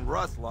at treating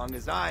rust lung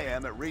as I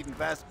am at reading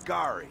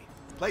Vasgari.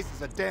 Place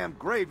is a damn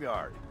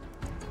graveyard.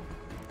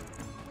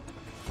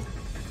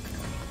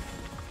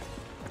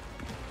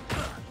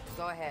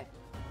 Go ahead.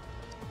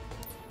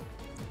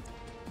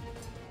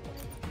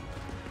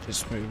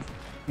 Just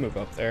move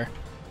up there.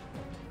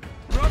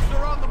 Grubs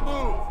are on the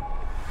move.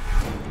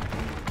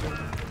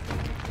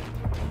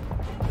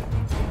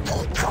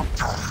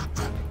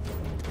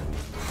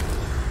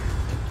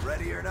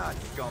 Ready or not,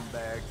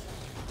 scumbags.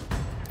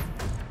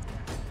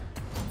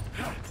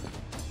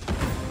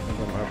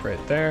 Move him up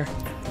right there.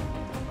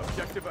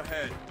 Objective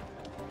ahead.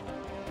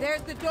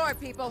 There's the door,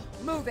 people.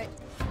 Move it.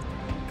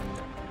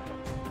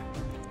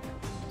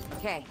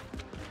 Okay.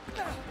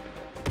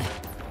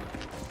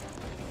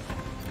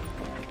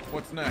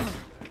 What's next?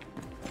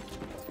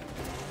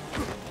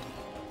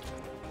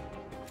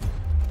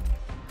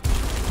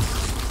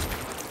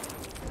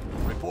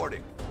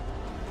 Reporting.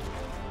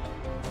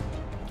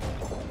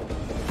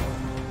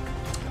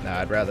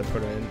 Nah, I'd rather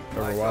put in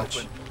Eyes Overwatch.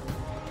 open.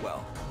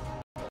 Well,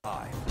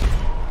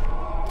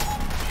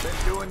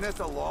 been doing this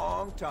a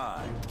long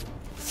time.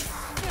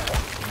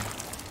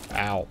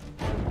 Ow.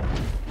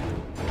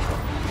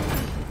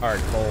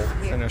 Alright, Cole.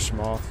 Finish him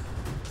off.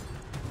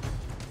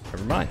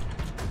 Never mind.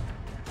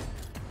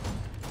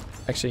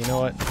 Actually, you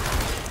know what?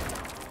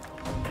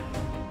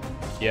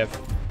 Yep,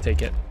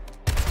 take it.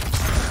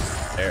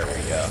 There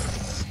we go.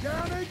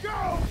 Down they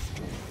go.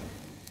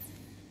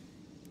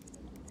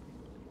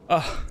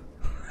 Oh,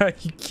 are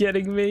you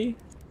kidding me?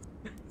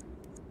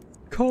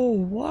 Cole,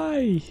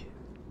 why?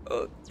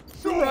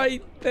 It's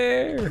right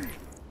there.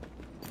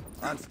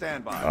 On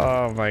standby.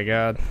 Oh my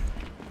god.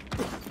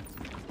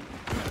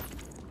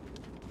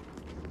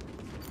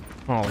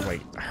 Oh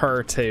wait,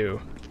 her too.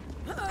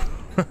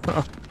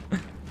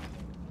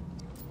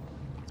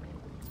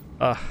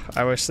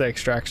 I wish the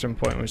extraction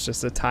point was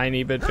just a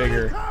tiny bit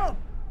bigger. Come.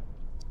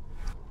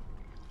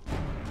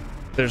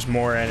 There's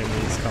more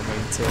enemies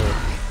coming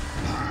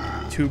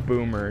too. 2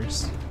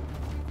 boomers.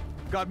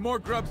 Got more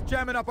grubs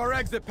jamming up our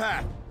exit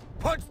path.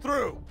 Punch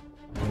through.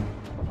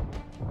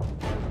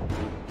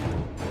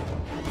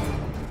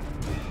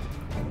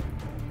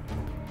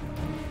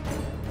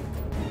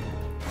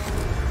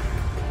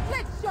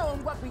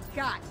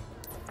 got?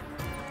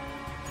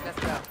 Let's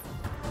go.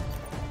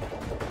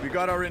 We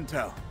got our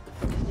intel.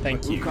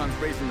 Thank you. Ukon's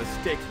raising the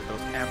stakes with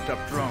those amped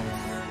up drones.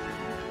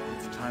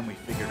 It's time we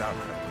figured out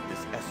how to put this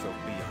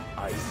SOB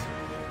on ice.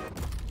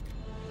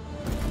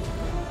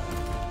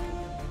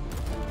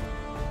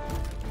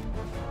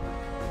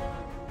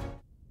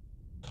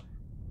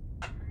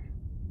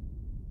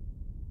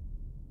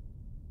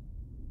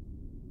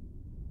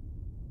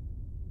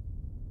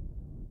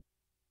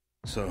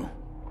 So,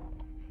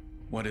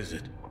 what is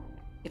it?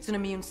 It's an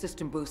immune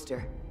system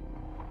booster.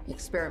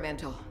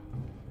 Experimental.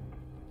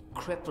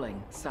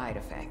 Crippling side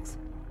effects.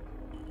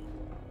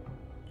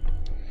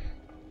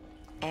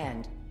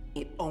 And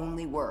it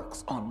only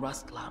works on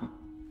rust lung.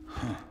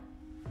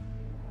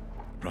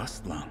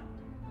 Rust lung.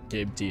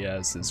 Gabe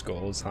Diaz's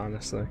goals,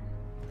 honestly.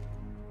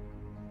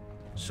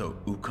 So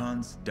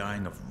Ukon's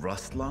dying of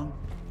rust lung?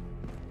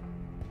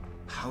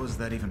 How is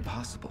that even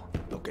possible?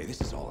 Okay,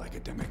 this is all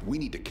academic. We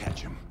need to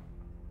catch him.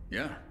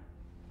 Yeah.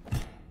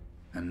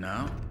 And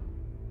now,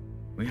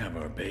 we have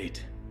our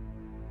bait.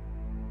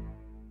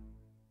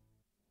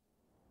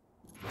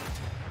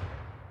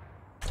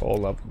 All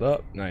leveled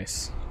up,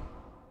 nice.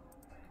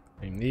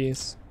 Name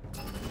these.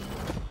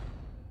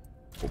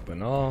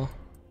 Open all.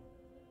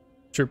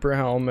 Trooper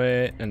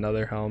helmet,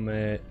 another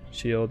helmet,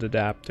 shield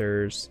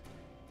adapters.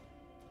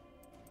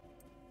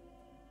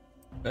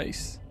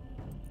 Nice.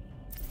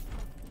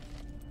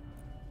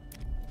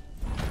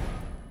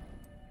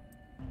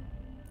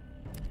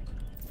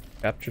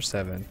 Chapter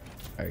 7.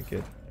 Alright,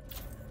 good.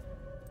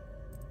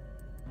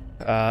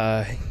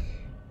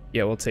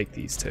 Yeah, we'll take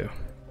these two.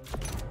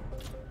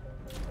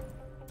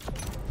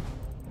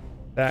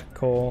 That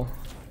coal.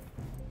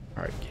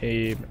 Alright,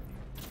 Gabe.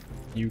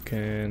 You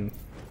can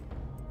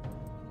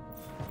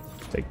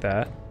take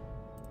that.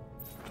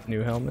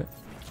 New helmet.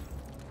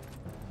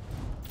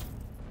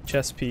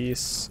 Chest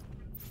piece.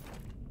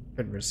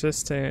 Good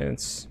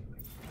resistance.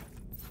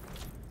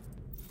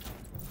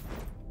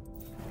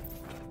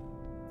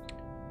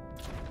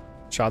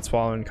 Shot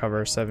swallow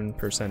cover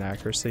 7%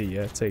 accuracy.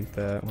 Yeah, take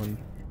that one.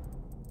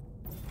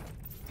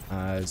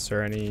 Is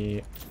there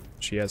any?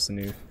 She has the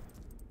new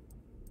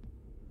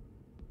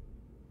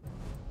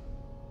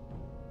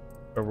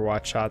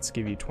Overwatch shots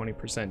give you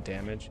 20%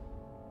 damage.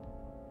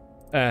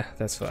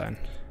 That's fine.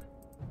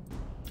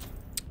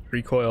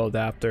 Recoil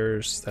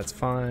adapters, that's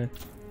fine.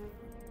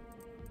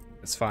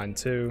 That's fine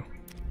too.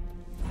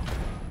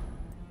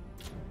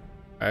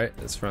 Alright,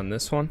 let's run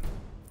this one.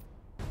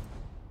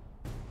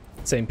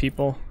 Same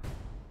people.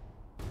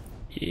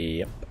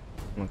 Yep.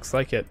 Looks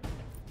like it.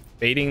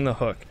 Baiting the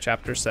hook,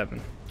 chapter 7.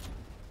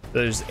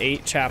 There's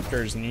 8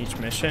 chapters in each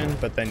mission,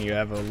 but then you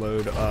have a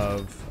load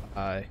of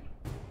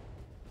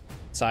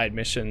side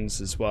missions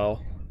as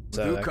well.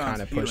 So that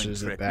kind of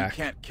pushes it back. We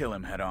can't kill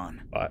him head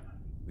on. But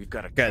we've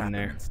got to get trap in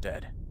there him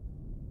instead.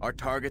 Our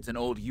target's an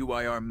old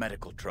UIR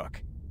medical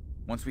truck.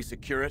 Once we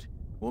secure it,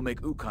 we'll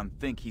make Ukon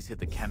think he's hit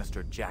the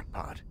canister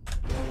jackpot.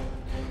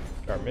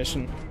 Start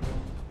mission.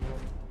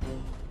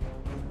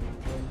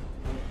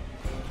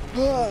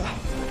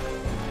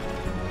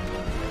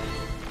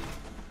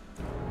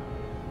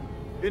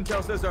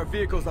 Intel says our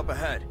vehicle's up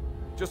ahead.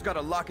 Just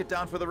gotta lock it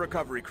down for the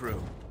recovery crew.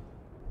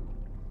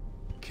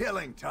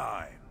 Killing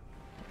time.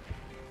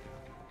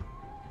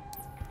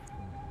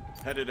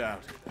 Headed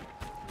out.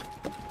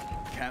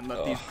 Can't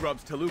let these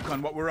grubs tell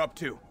Ukon what we're up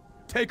to.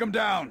 Take them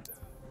down!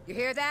 You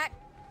hear that?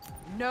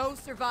 No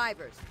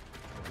survivors.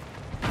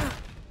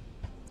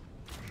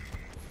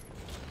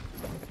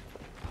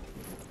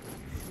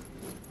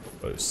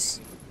 Close.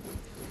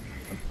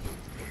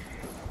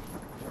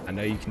 I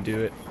know you can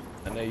do it.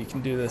 I know you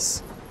can do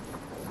this.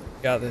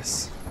 Got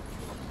this.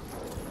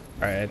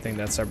 Alright, I think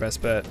that's our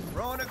best bet.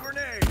 Throwing a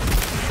grenade.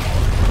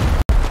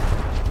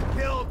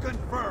 Kill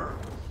confirmed.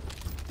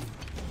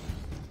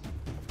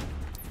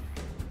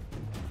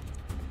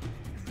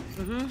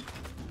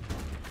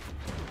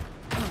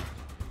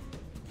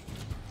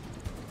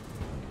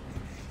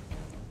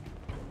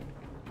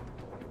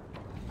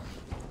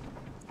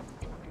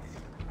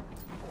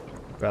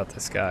 About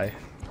this guy.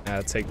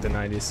 Take the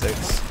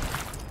 96.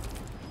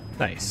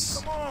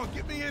 Nice. Come on,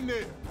 get me in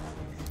there.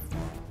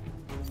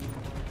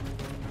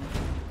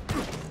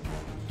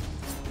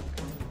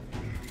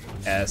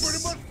 Yes.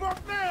 Pretty much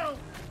fucked now.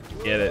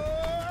 Get it.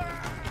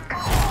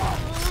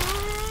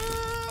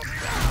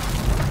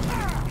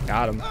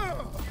 Got him.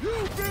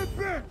 You've been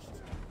benched.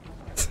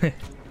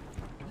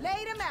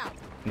 Laid him out.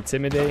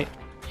 Intimidate.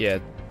 Yeah.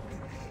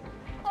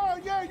 Oh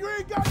yeah, you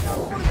ain't got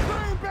nothing for the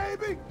train,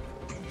 baby.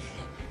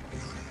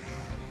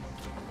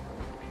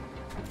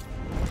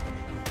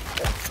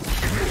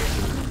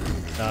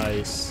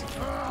 Nice.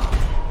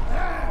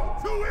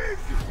 Too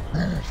easy.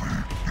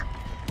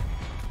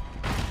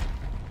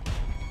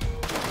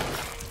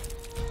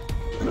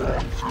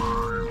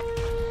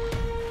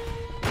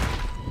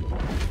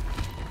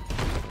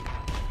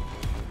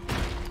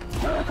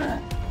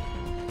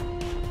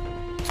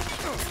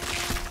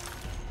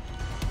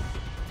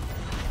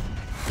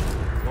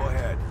 Go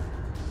ahead.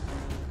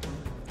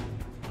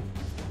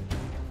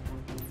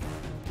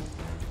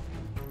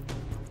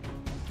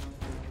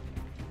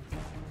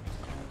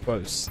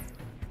 close.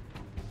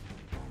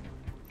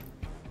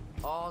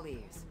 All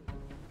ears.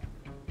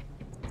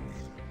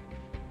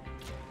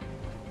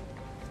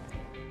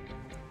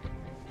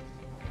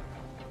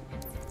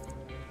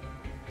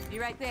 Be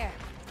right there.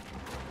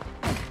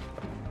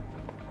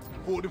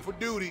 Reporting for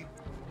duty.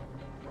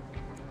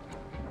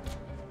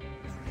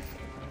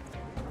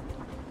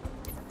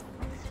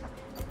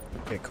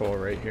 Okay, Cole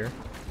right here.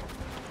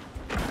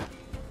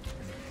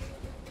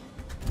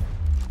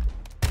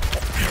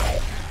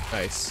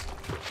 Nice.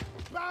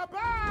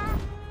 Bye-bye.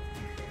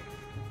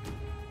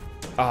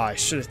 Oh, I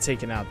should have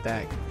taken out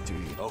that dude.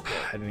 Okay.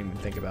 I didn't even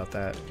think about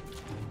that.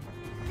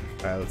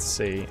 Alright, let's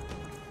see.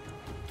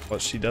 Well,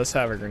 she does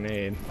have a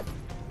grenade.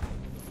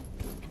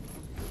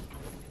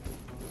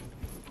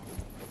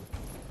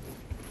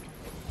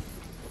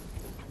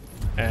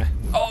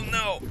 Oh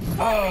no!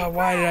 Oh,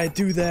 why did I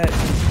do that?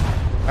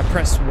 I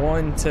pressed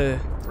 1 to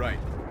Right.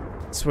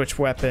 switch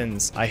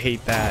weapons. I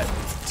hate that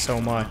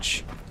so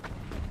much.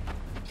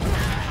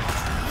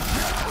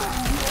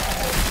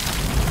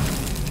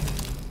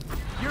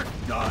 You're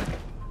done.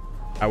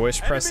 I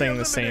wish pressing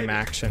the eliminated. same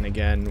action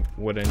again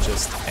wouldn't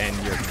just end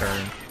your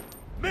turn,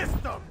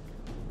 Missed them.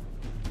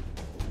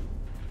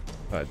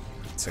 but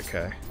it's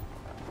okay.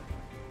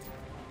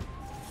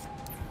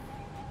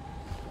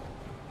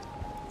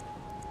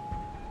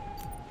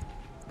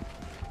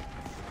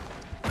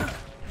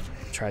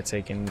 Try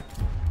taking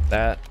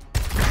that.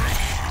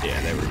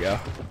 Yeah, there we go.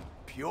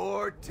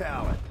 Pure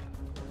talent.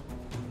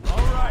 All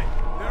right,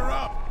 they're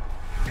up.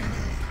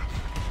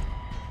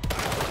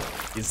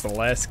 He's the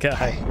last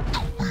guy.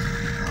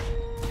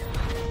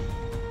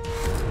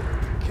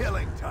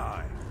 Killing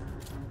time.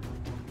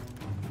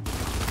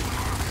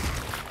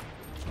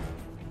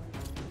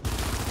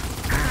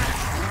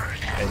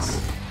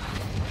 Nice.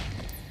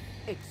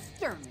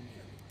 Exterminate.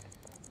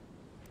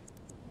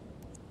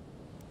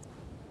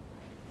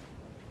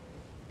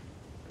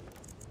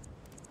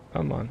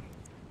 Come on.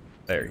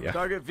 There you go.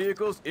 Target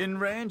vehicles in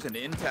range and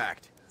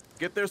intact.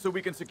 Get there so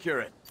we can secure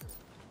it.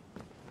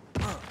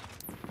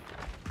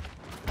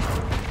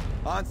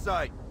 On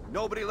site.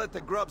 Nobody let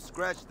the grubs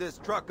scratch this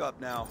truck up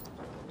now.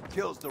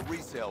 Kills the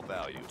resale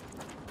value.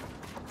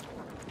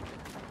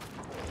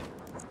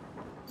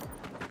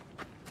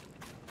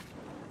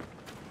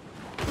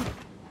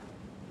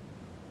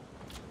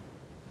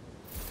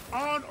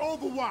 On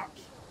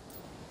overwatch.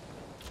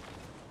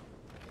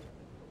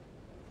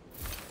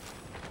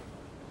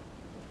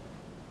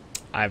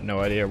 I have no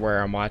idea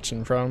where I'm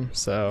watching from,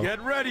 so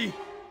Get ready.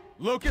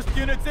 Locust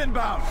units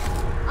inbound.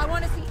 I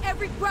want to see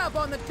every grub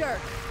on the dirt.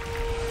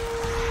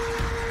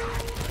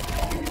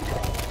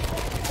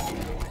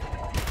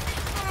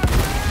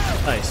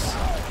 nice.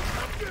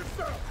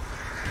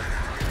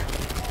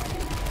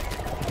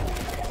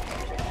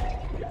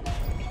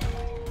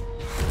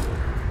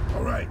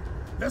 All right,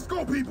 let's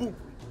go, people.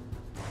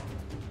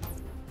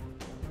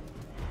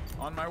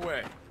 On my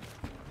way.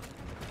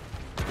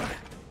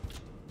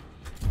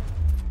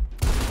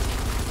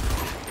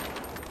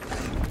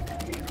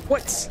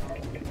 What?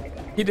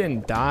 He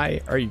didn't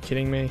die? Are you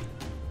kidding me?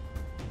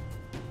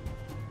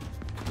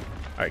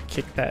 Alright,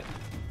 kick that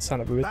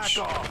son of a Back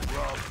bitch. off,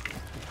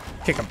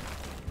 grub. Kick him.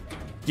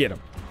 Get him.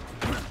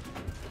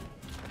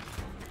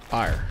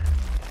 Fire.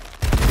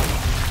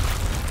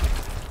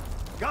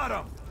 Got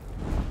him.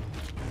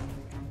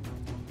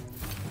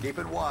 Keep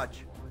it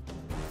watch.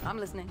 I'm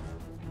listening.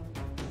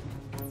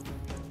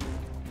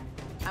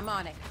 I'm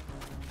on it.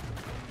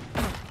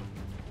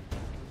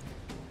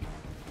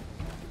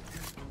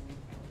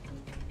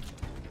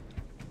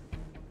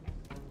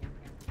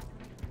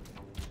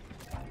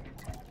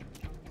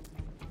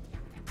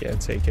 Yeah,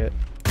 take it.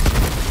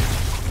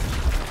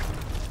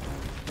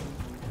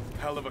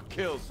 Hell of a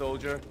kill,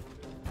 soldier.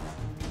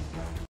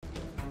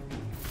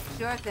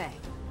 Sure thing.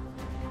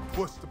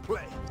 What's the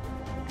play?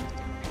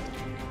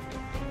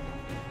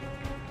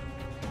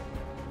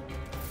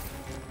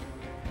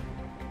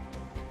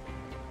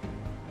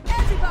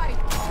 Everybody,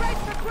 brace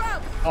for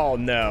grubs. Oh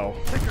no.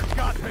 Ticker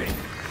got me.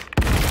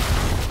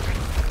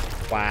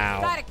 Wow.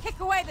 Gotta kick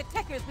away the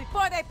tickers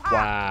before they pop.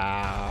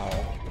 Wow.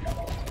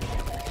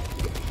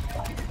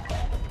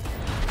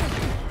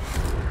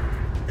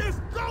 It's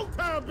go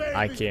time, baby.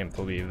 I can't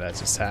believe that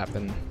just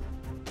happened.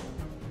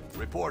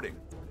 Reporting.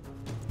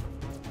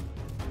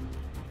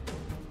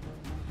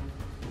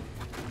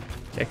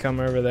 Okay, come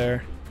over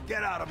there.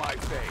 Get out of my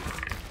face.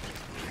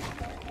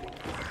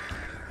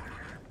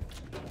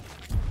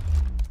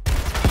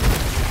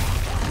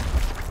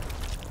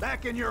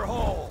 Back in your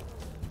hole.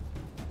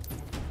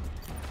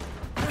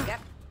 Yep.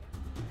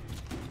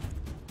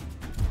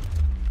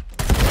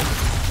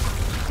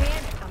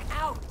 Damn it, I'm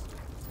out.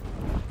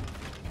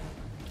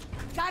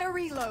 Gotta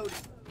reload.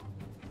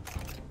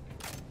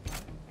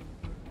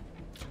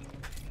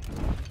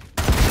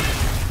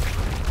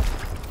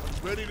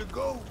 Ready to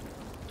go.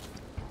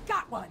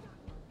 Got one.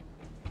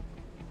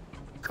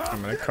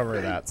 I'm gonna cover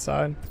that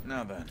side.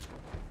 Now then.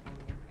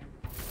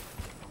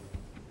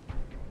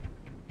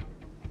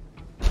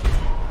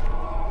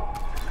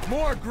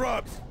 More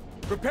grubs.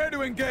 Prepare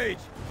to engage.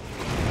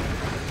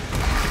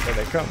 Here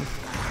they come.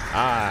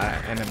 Ah,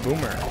 and a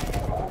boomer.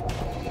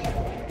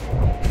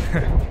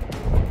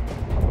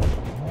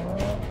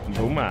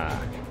 Boomer.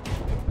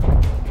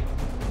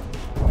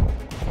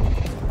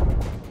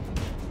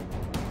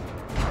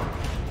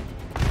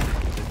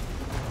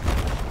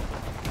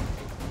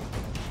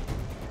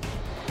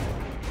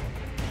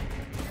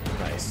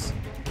 Nice.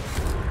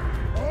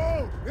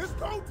 Oh, it's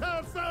go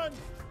time, son.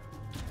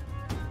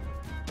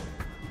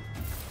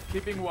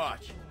 Keeping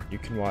watch. You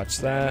can watch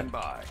that. Standing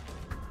by.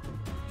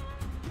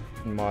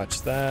 You can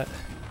watch that.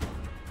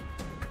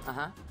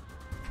 Uh-huh.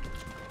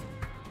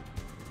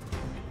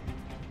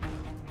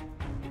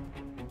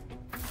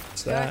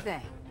 Watch Sure that.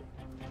 thing.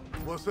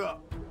 What's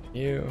up?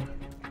 You.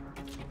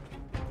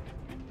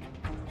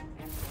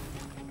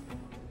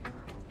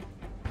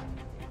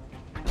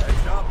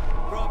 Heads up,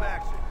 probe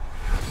action.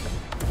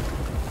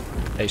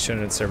 They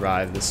shouldn't have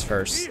survived this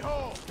first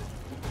E-hole.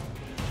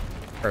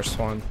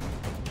 one.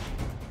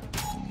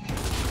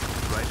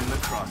 Right in the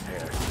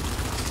crosshairs.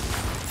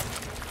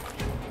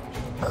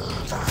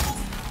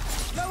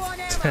 Low on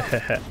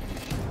ammo.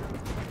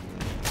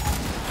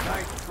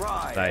 Nice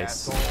try,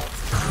 Nice. asshole.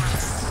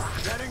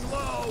 Getting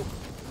low.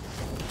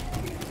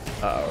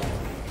 Uh-oh.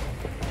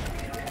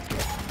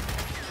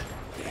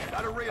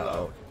 Gotta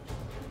reload.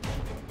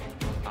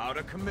 Out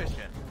of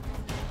commission.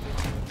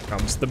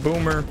 Comes the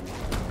boomer.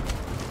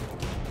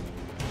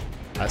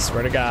 I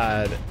swear to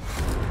God.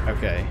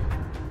 Okay.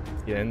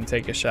 You didn't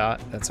take a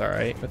shot. That's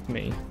alright with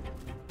me.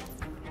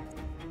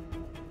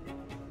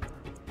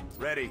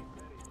 Ready.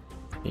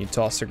 You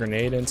toss a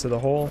grenade into the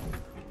hole.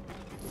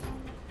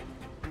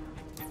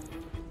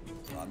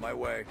 On my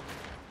way.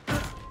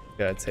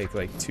 Gotta take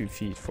like 2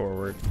 feet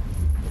forward.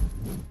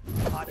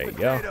 Hot There you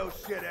go. potato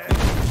shit, eh?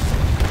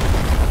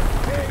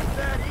 Take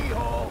that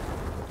E-hole.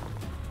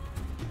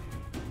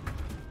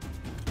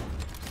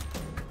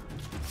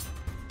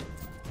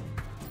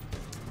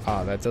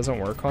 Ah, that doesn't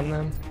work on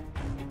them?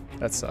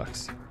 That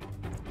sucks.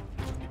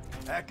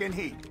 Back in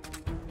heat.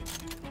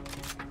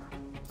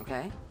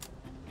 Okay.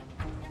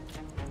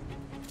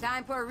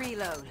 Time for a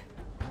reload.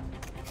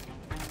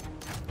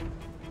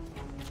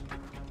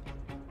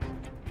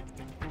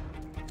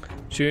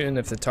 Shoot, and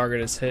if the target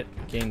is hit,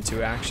 gain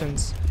 2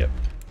 actions. Yep.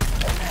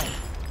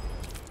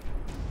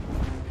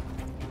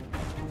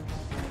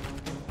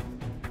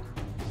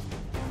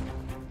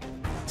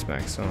 It's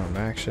maximum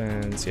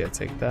actions. Yeah,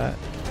 take that.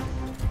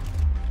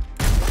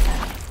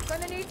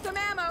 Gonna need some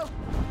ammo.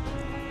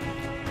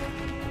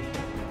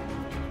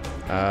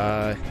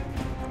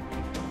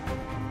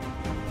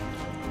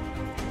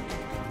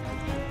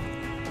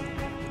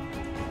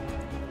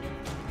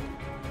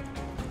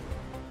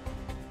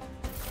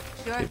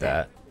 Sure Do thing.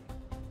 that.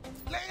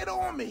 Lay it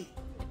on me.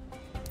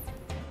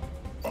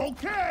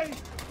 Okay.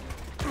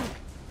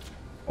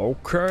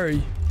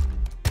 Okay.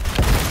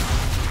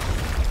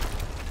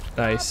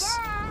 Nice.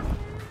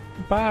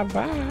 Bye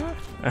bye.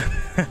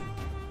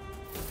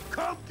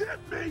 Come get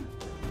me.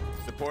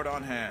 Support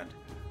on hand.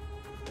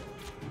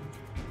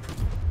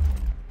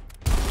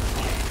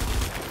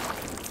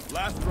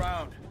 Last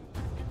round.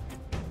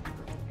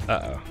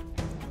 Uh-oh.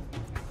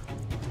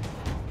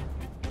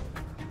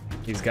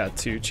 He's got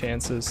 2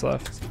 chances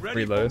left.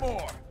 Ready Reload. for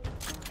more.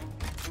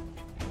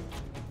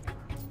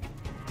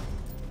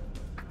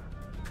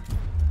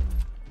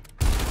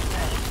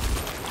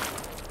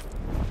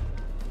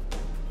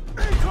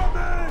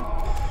 Incoming.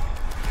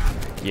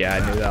 Yeah, I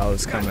knew that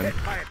was coming.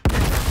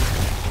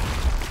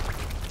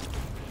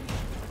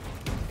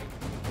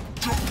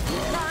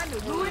 Time to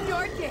ruin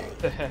your day.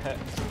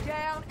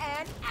 Down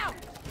and out.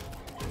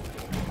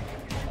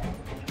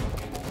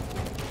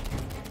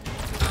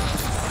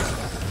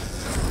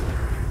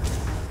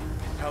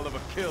 Hell of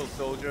a kill,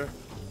 soldier.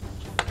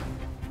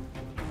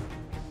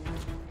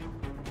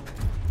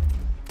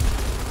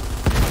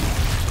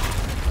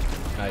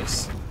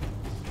 Nice.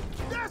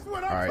 That's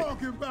what I'm All right.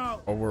 talking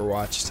about.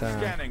 Overwatch time.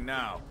 Scanning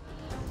now.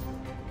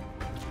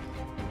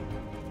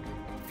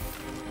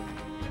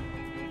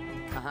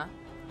 Uh-huh.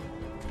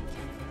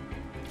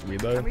 I'm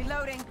Reload.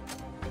 reloading.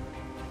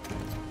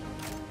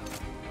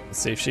 Let's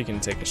see if she can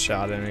take a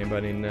shot at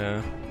anybody.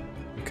 No.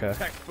 Okay.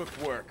 Textbook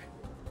work.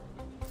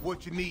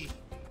 What you need?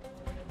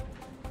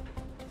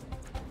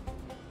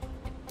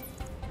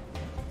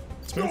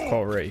 Let's move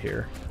Cole right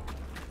here.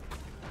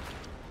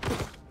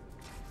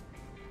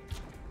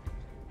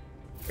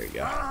 There you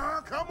go.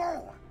 Come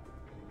on.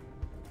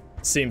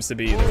 Seems to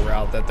be the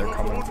route that they're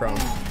coming from.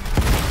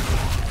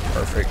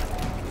 Perfect.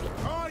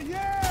 Oh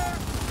yeah.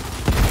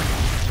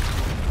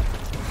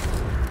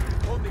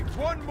 Only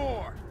one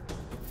more.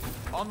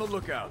 On the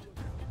lookout.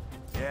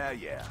 Yeah,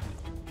 yeah.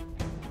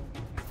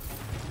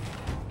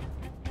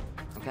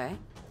 Okay.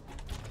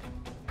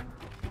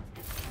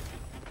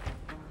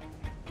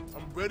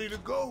 I'm ready to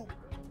go.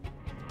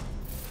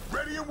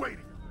 Ready and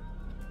waiting.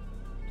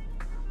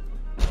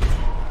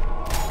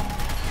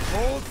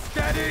 Hold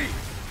steady.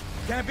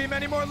 Can't be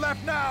many more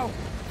left now.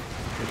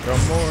 Here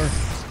come more.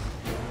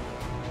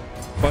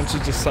 Bunch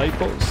of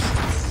disciples.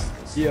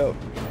 Yo.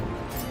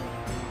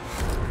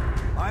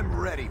 I'm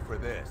ready for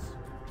this.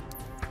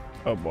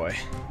 Oh boy.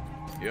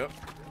 Yep.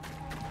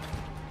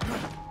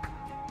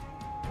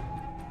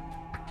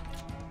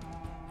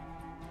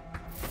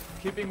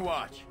 Keeping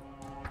watch.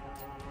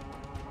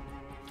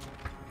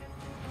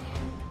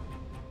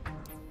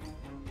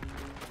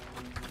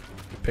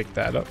 Pick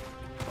that up.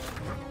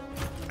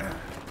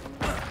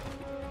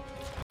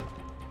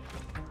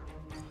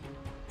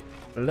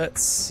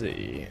 Let's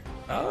see.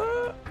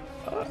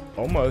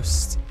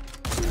 Almost.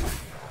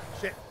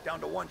 Shit, down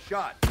to one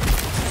shot.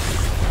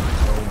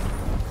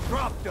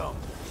 Dropped him.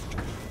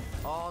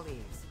 All ease.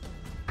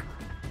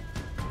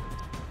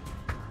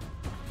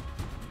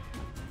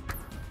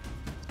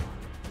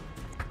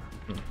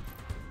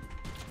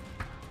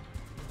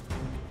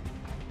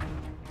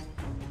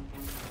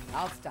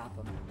 I'll stop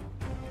him.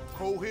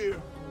 Cole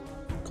here.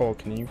 Cole,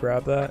 can you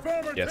grab that?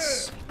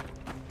 Yes.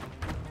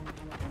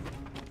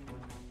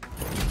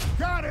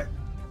 Got it.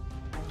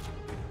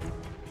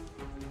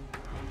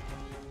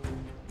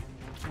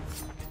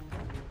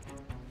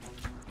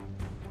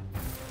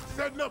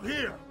 Setting up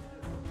here.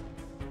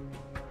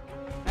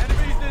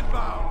 Enemies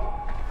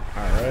inbound.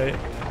 Alright.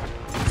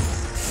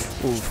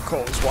 Ooh,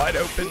 Cole's wide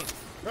open.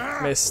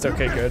 Missed.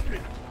 Okay, good.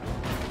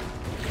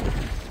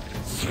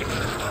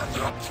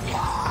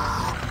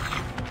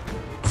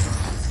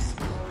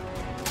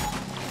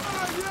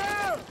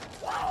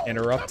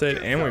 Interrupted,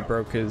 and we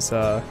broke his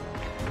thing.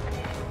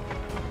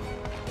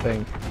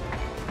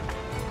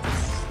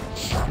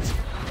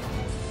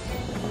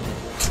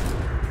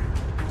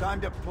 Time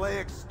to play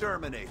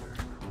exterminator.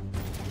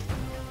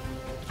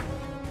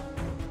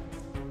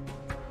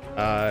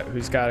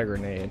 Who's got a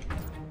grenade?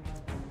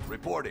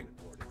 Reporting.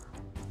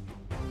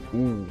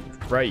 Ooh,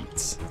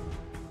 right.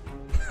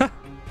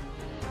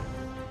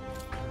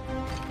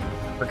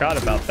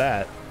 Forgot about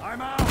that. I'm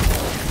out. Out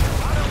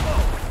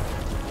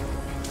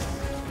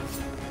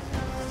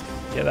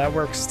Yeah, that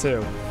works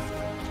too.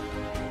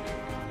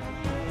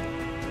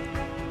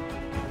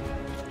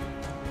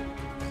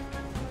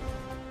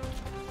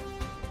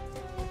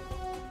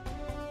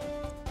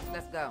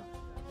 Let's go.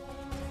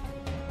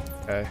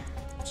 Okay.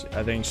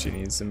 I think she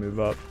needs to move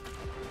up.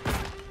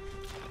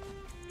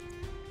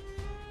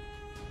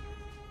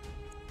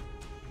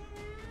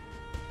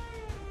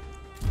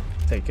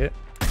 Take it.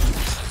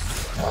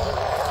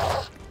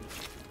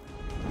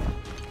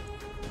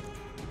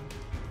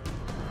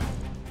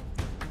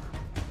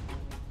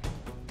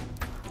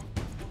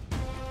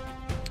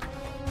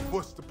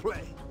 What's the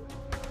play?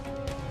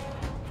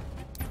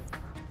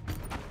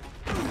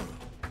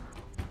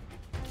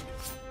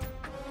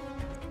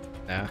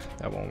 Nah,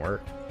 that won't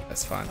work.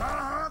 That's fine.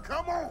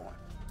 Come on.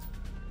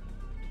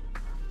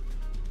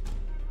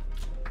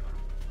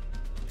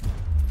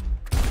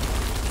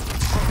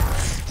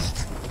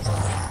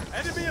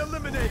 Enemy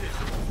eliminated.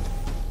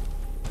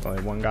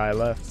 Only one guy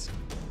left.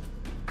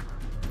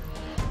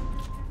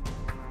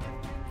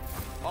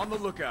 On the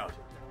lookout.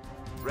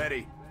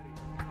 Ready.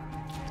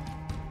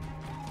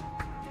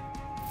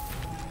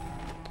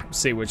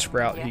 See which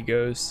route he Yeah.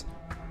 goes.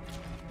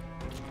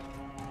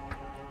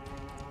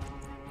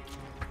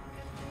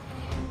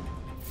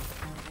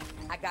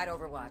 I got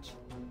Overwatch.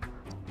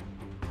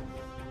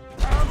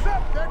 Time's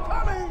up. They're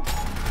coming.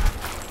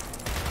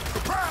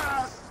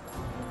 Surprise.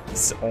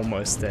 He's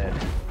almost dead.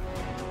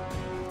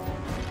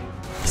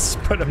 He's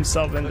put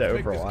himself into Let's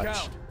make this Overwatch.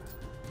 count.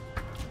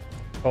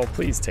 Oh,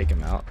 please take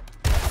him out.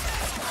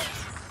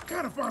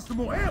 Gotta find some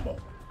more ammo.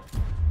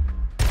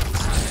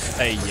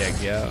 There you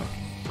go.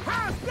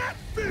 How's that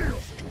feel?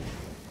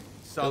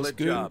 Solid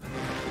good. job.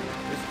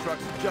 This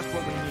truck's just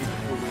what we need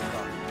before we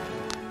embark.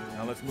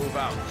 Now let's move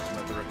out and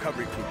let the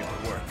recovery crew get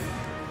to work.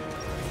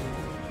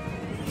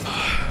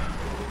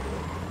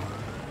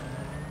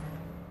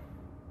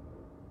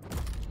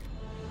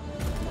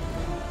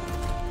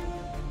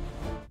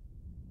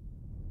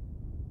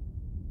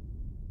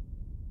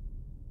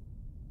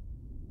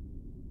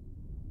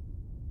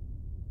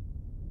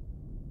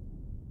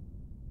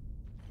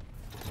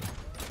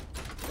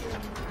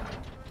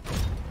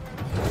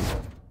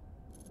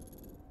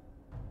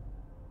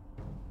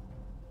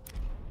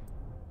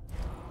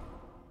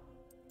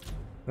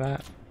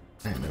 That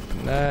and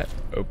open that.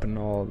 Open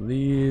all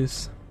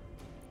these.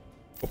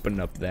 Open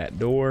up that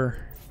door.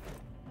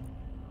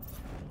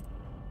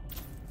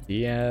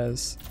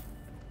 Diaz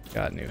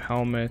got new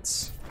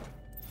helmets.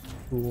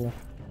 Cool.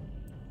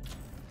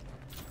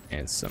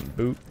 And some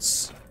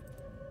boots.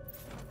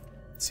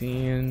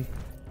 Seeing.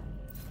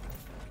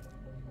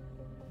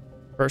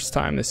 First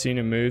time this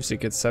unit moves,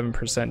 it gets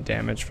 7%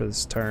 damage for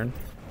this turn.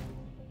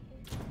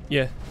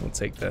 Yeah, we'll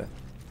take that.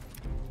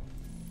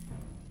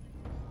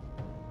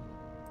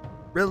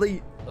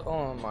 Really?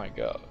 Oh my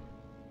god.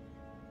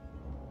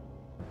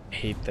 I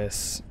hate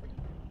this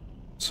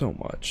so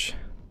much.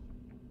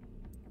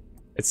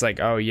 It's like,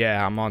 oh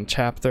yeah, I'm on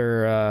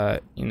chapter,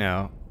 you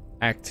know,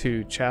 Act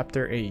 2,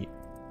 Chapter 8.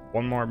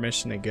 One more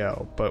mission to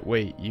go. But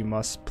wait, you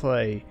must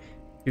play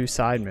 2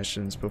 side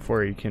missions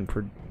before you can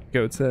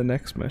go to the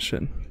next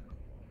mission.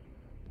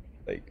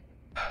 Like,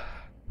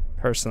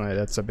 personally,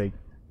 that's a big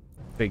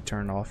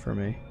turn off for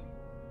me.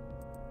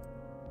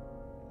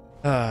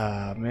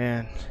 Ah,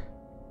 man.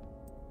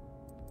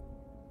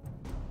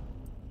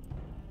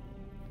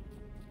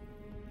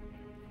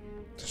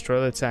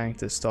 Destroy the tank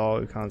to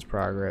stall Ukon's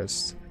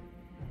progress.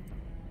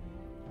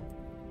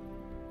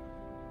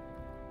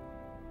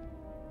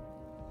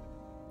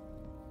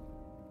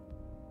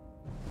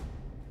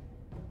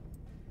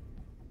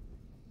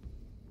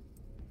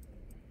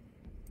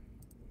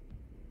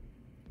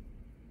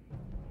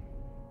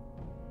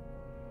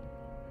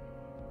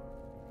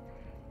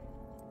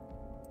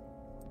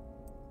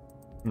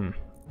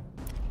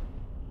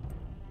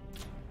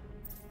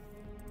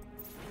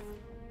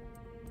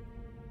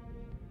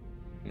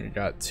 We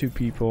got 2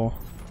 people.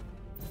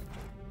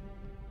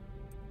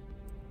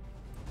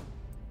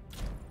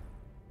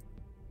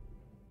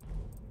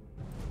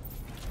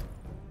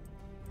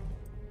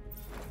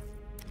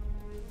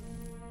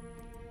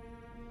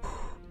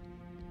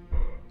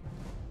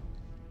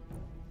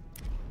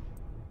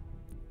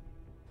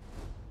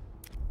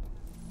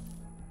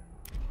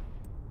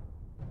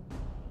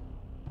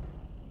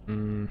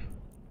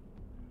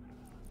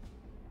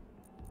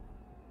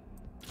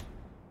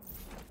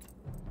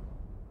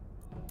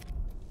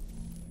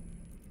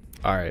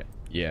 All right,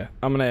 yeah,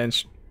 I'm gonna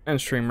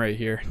end stream right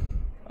here.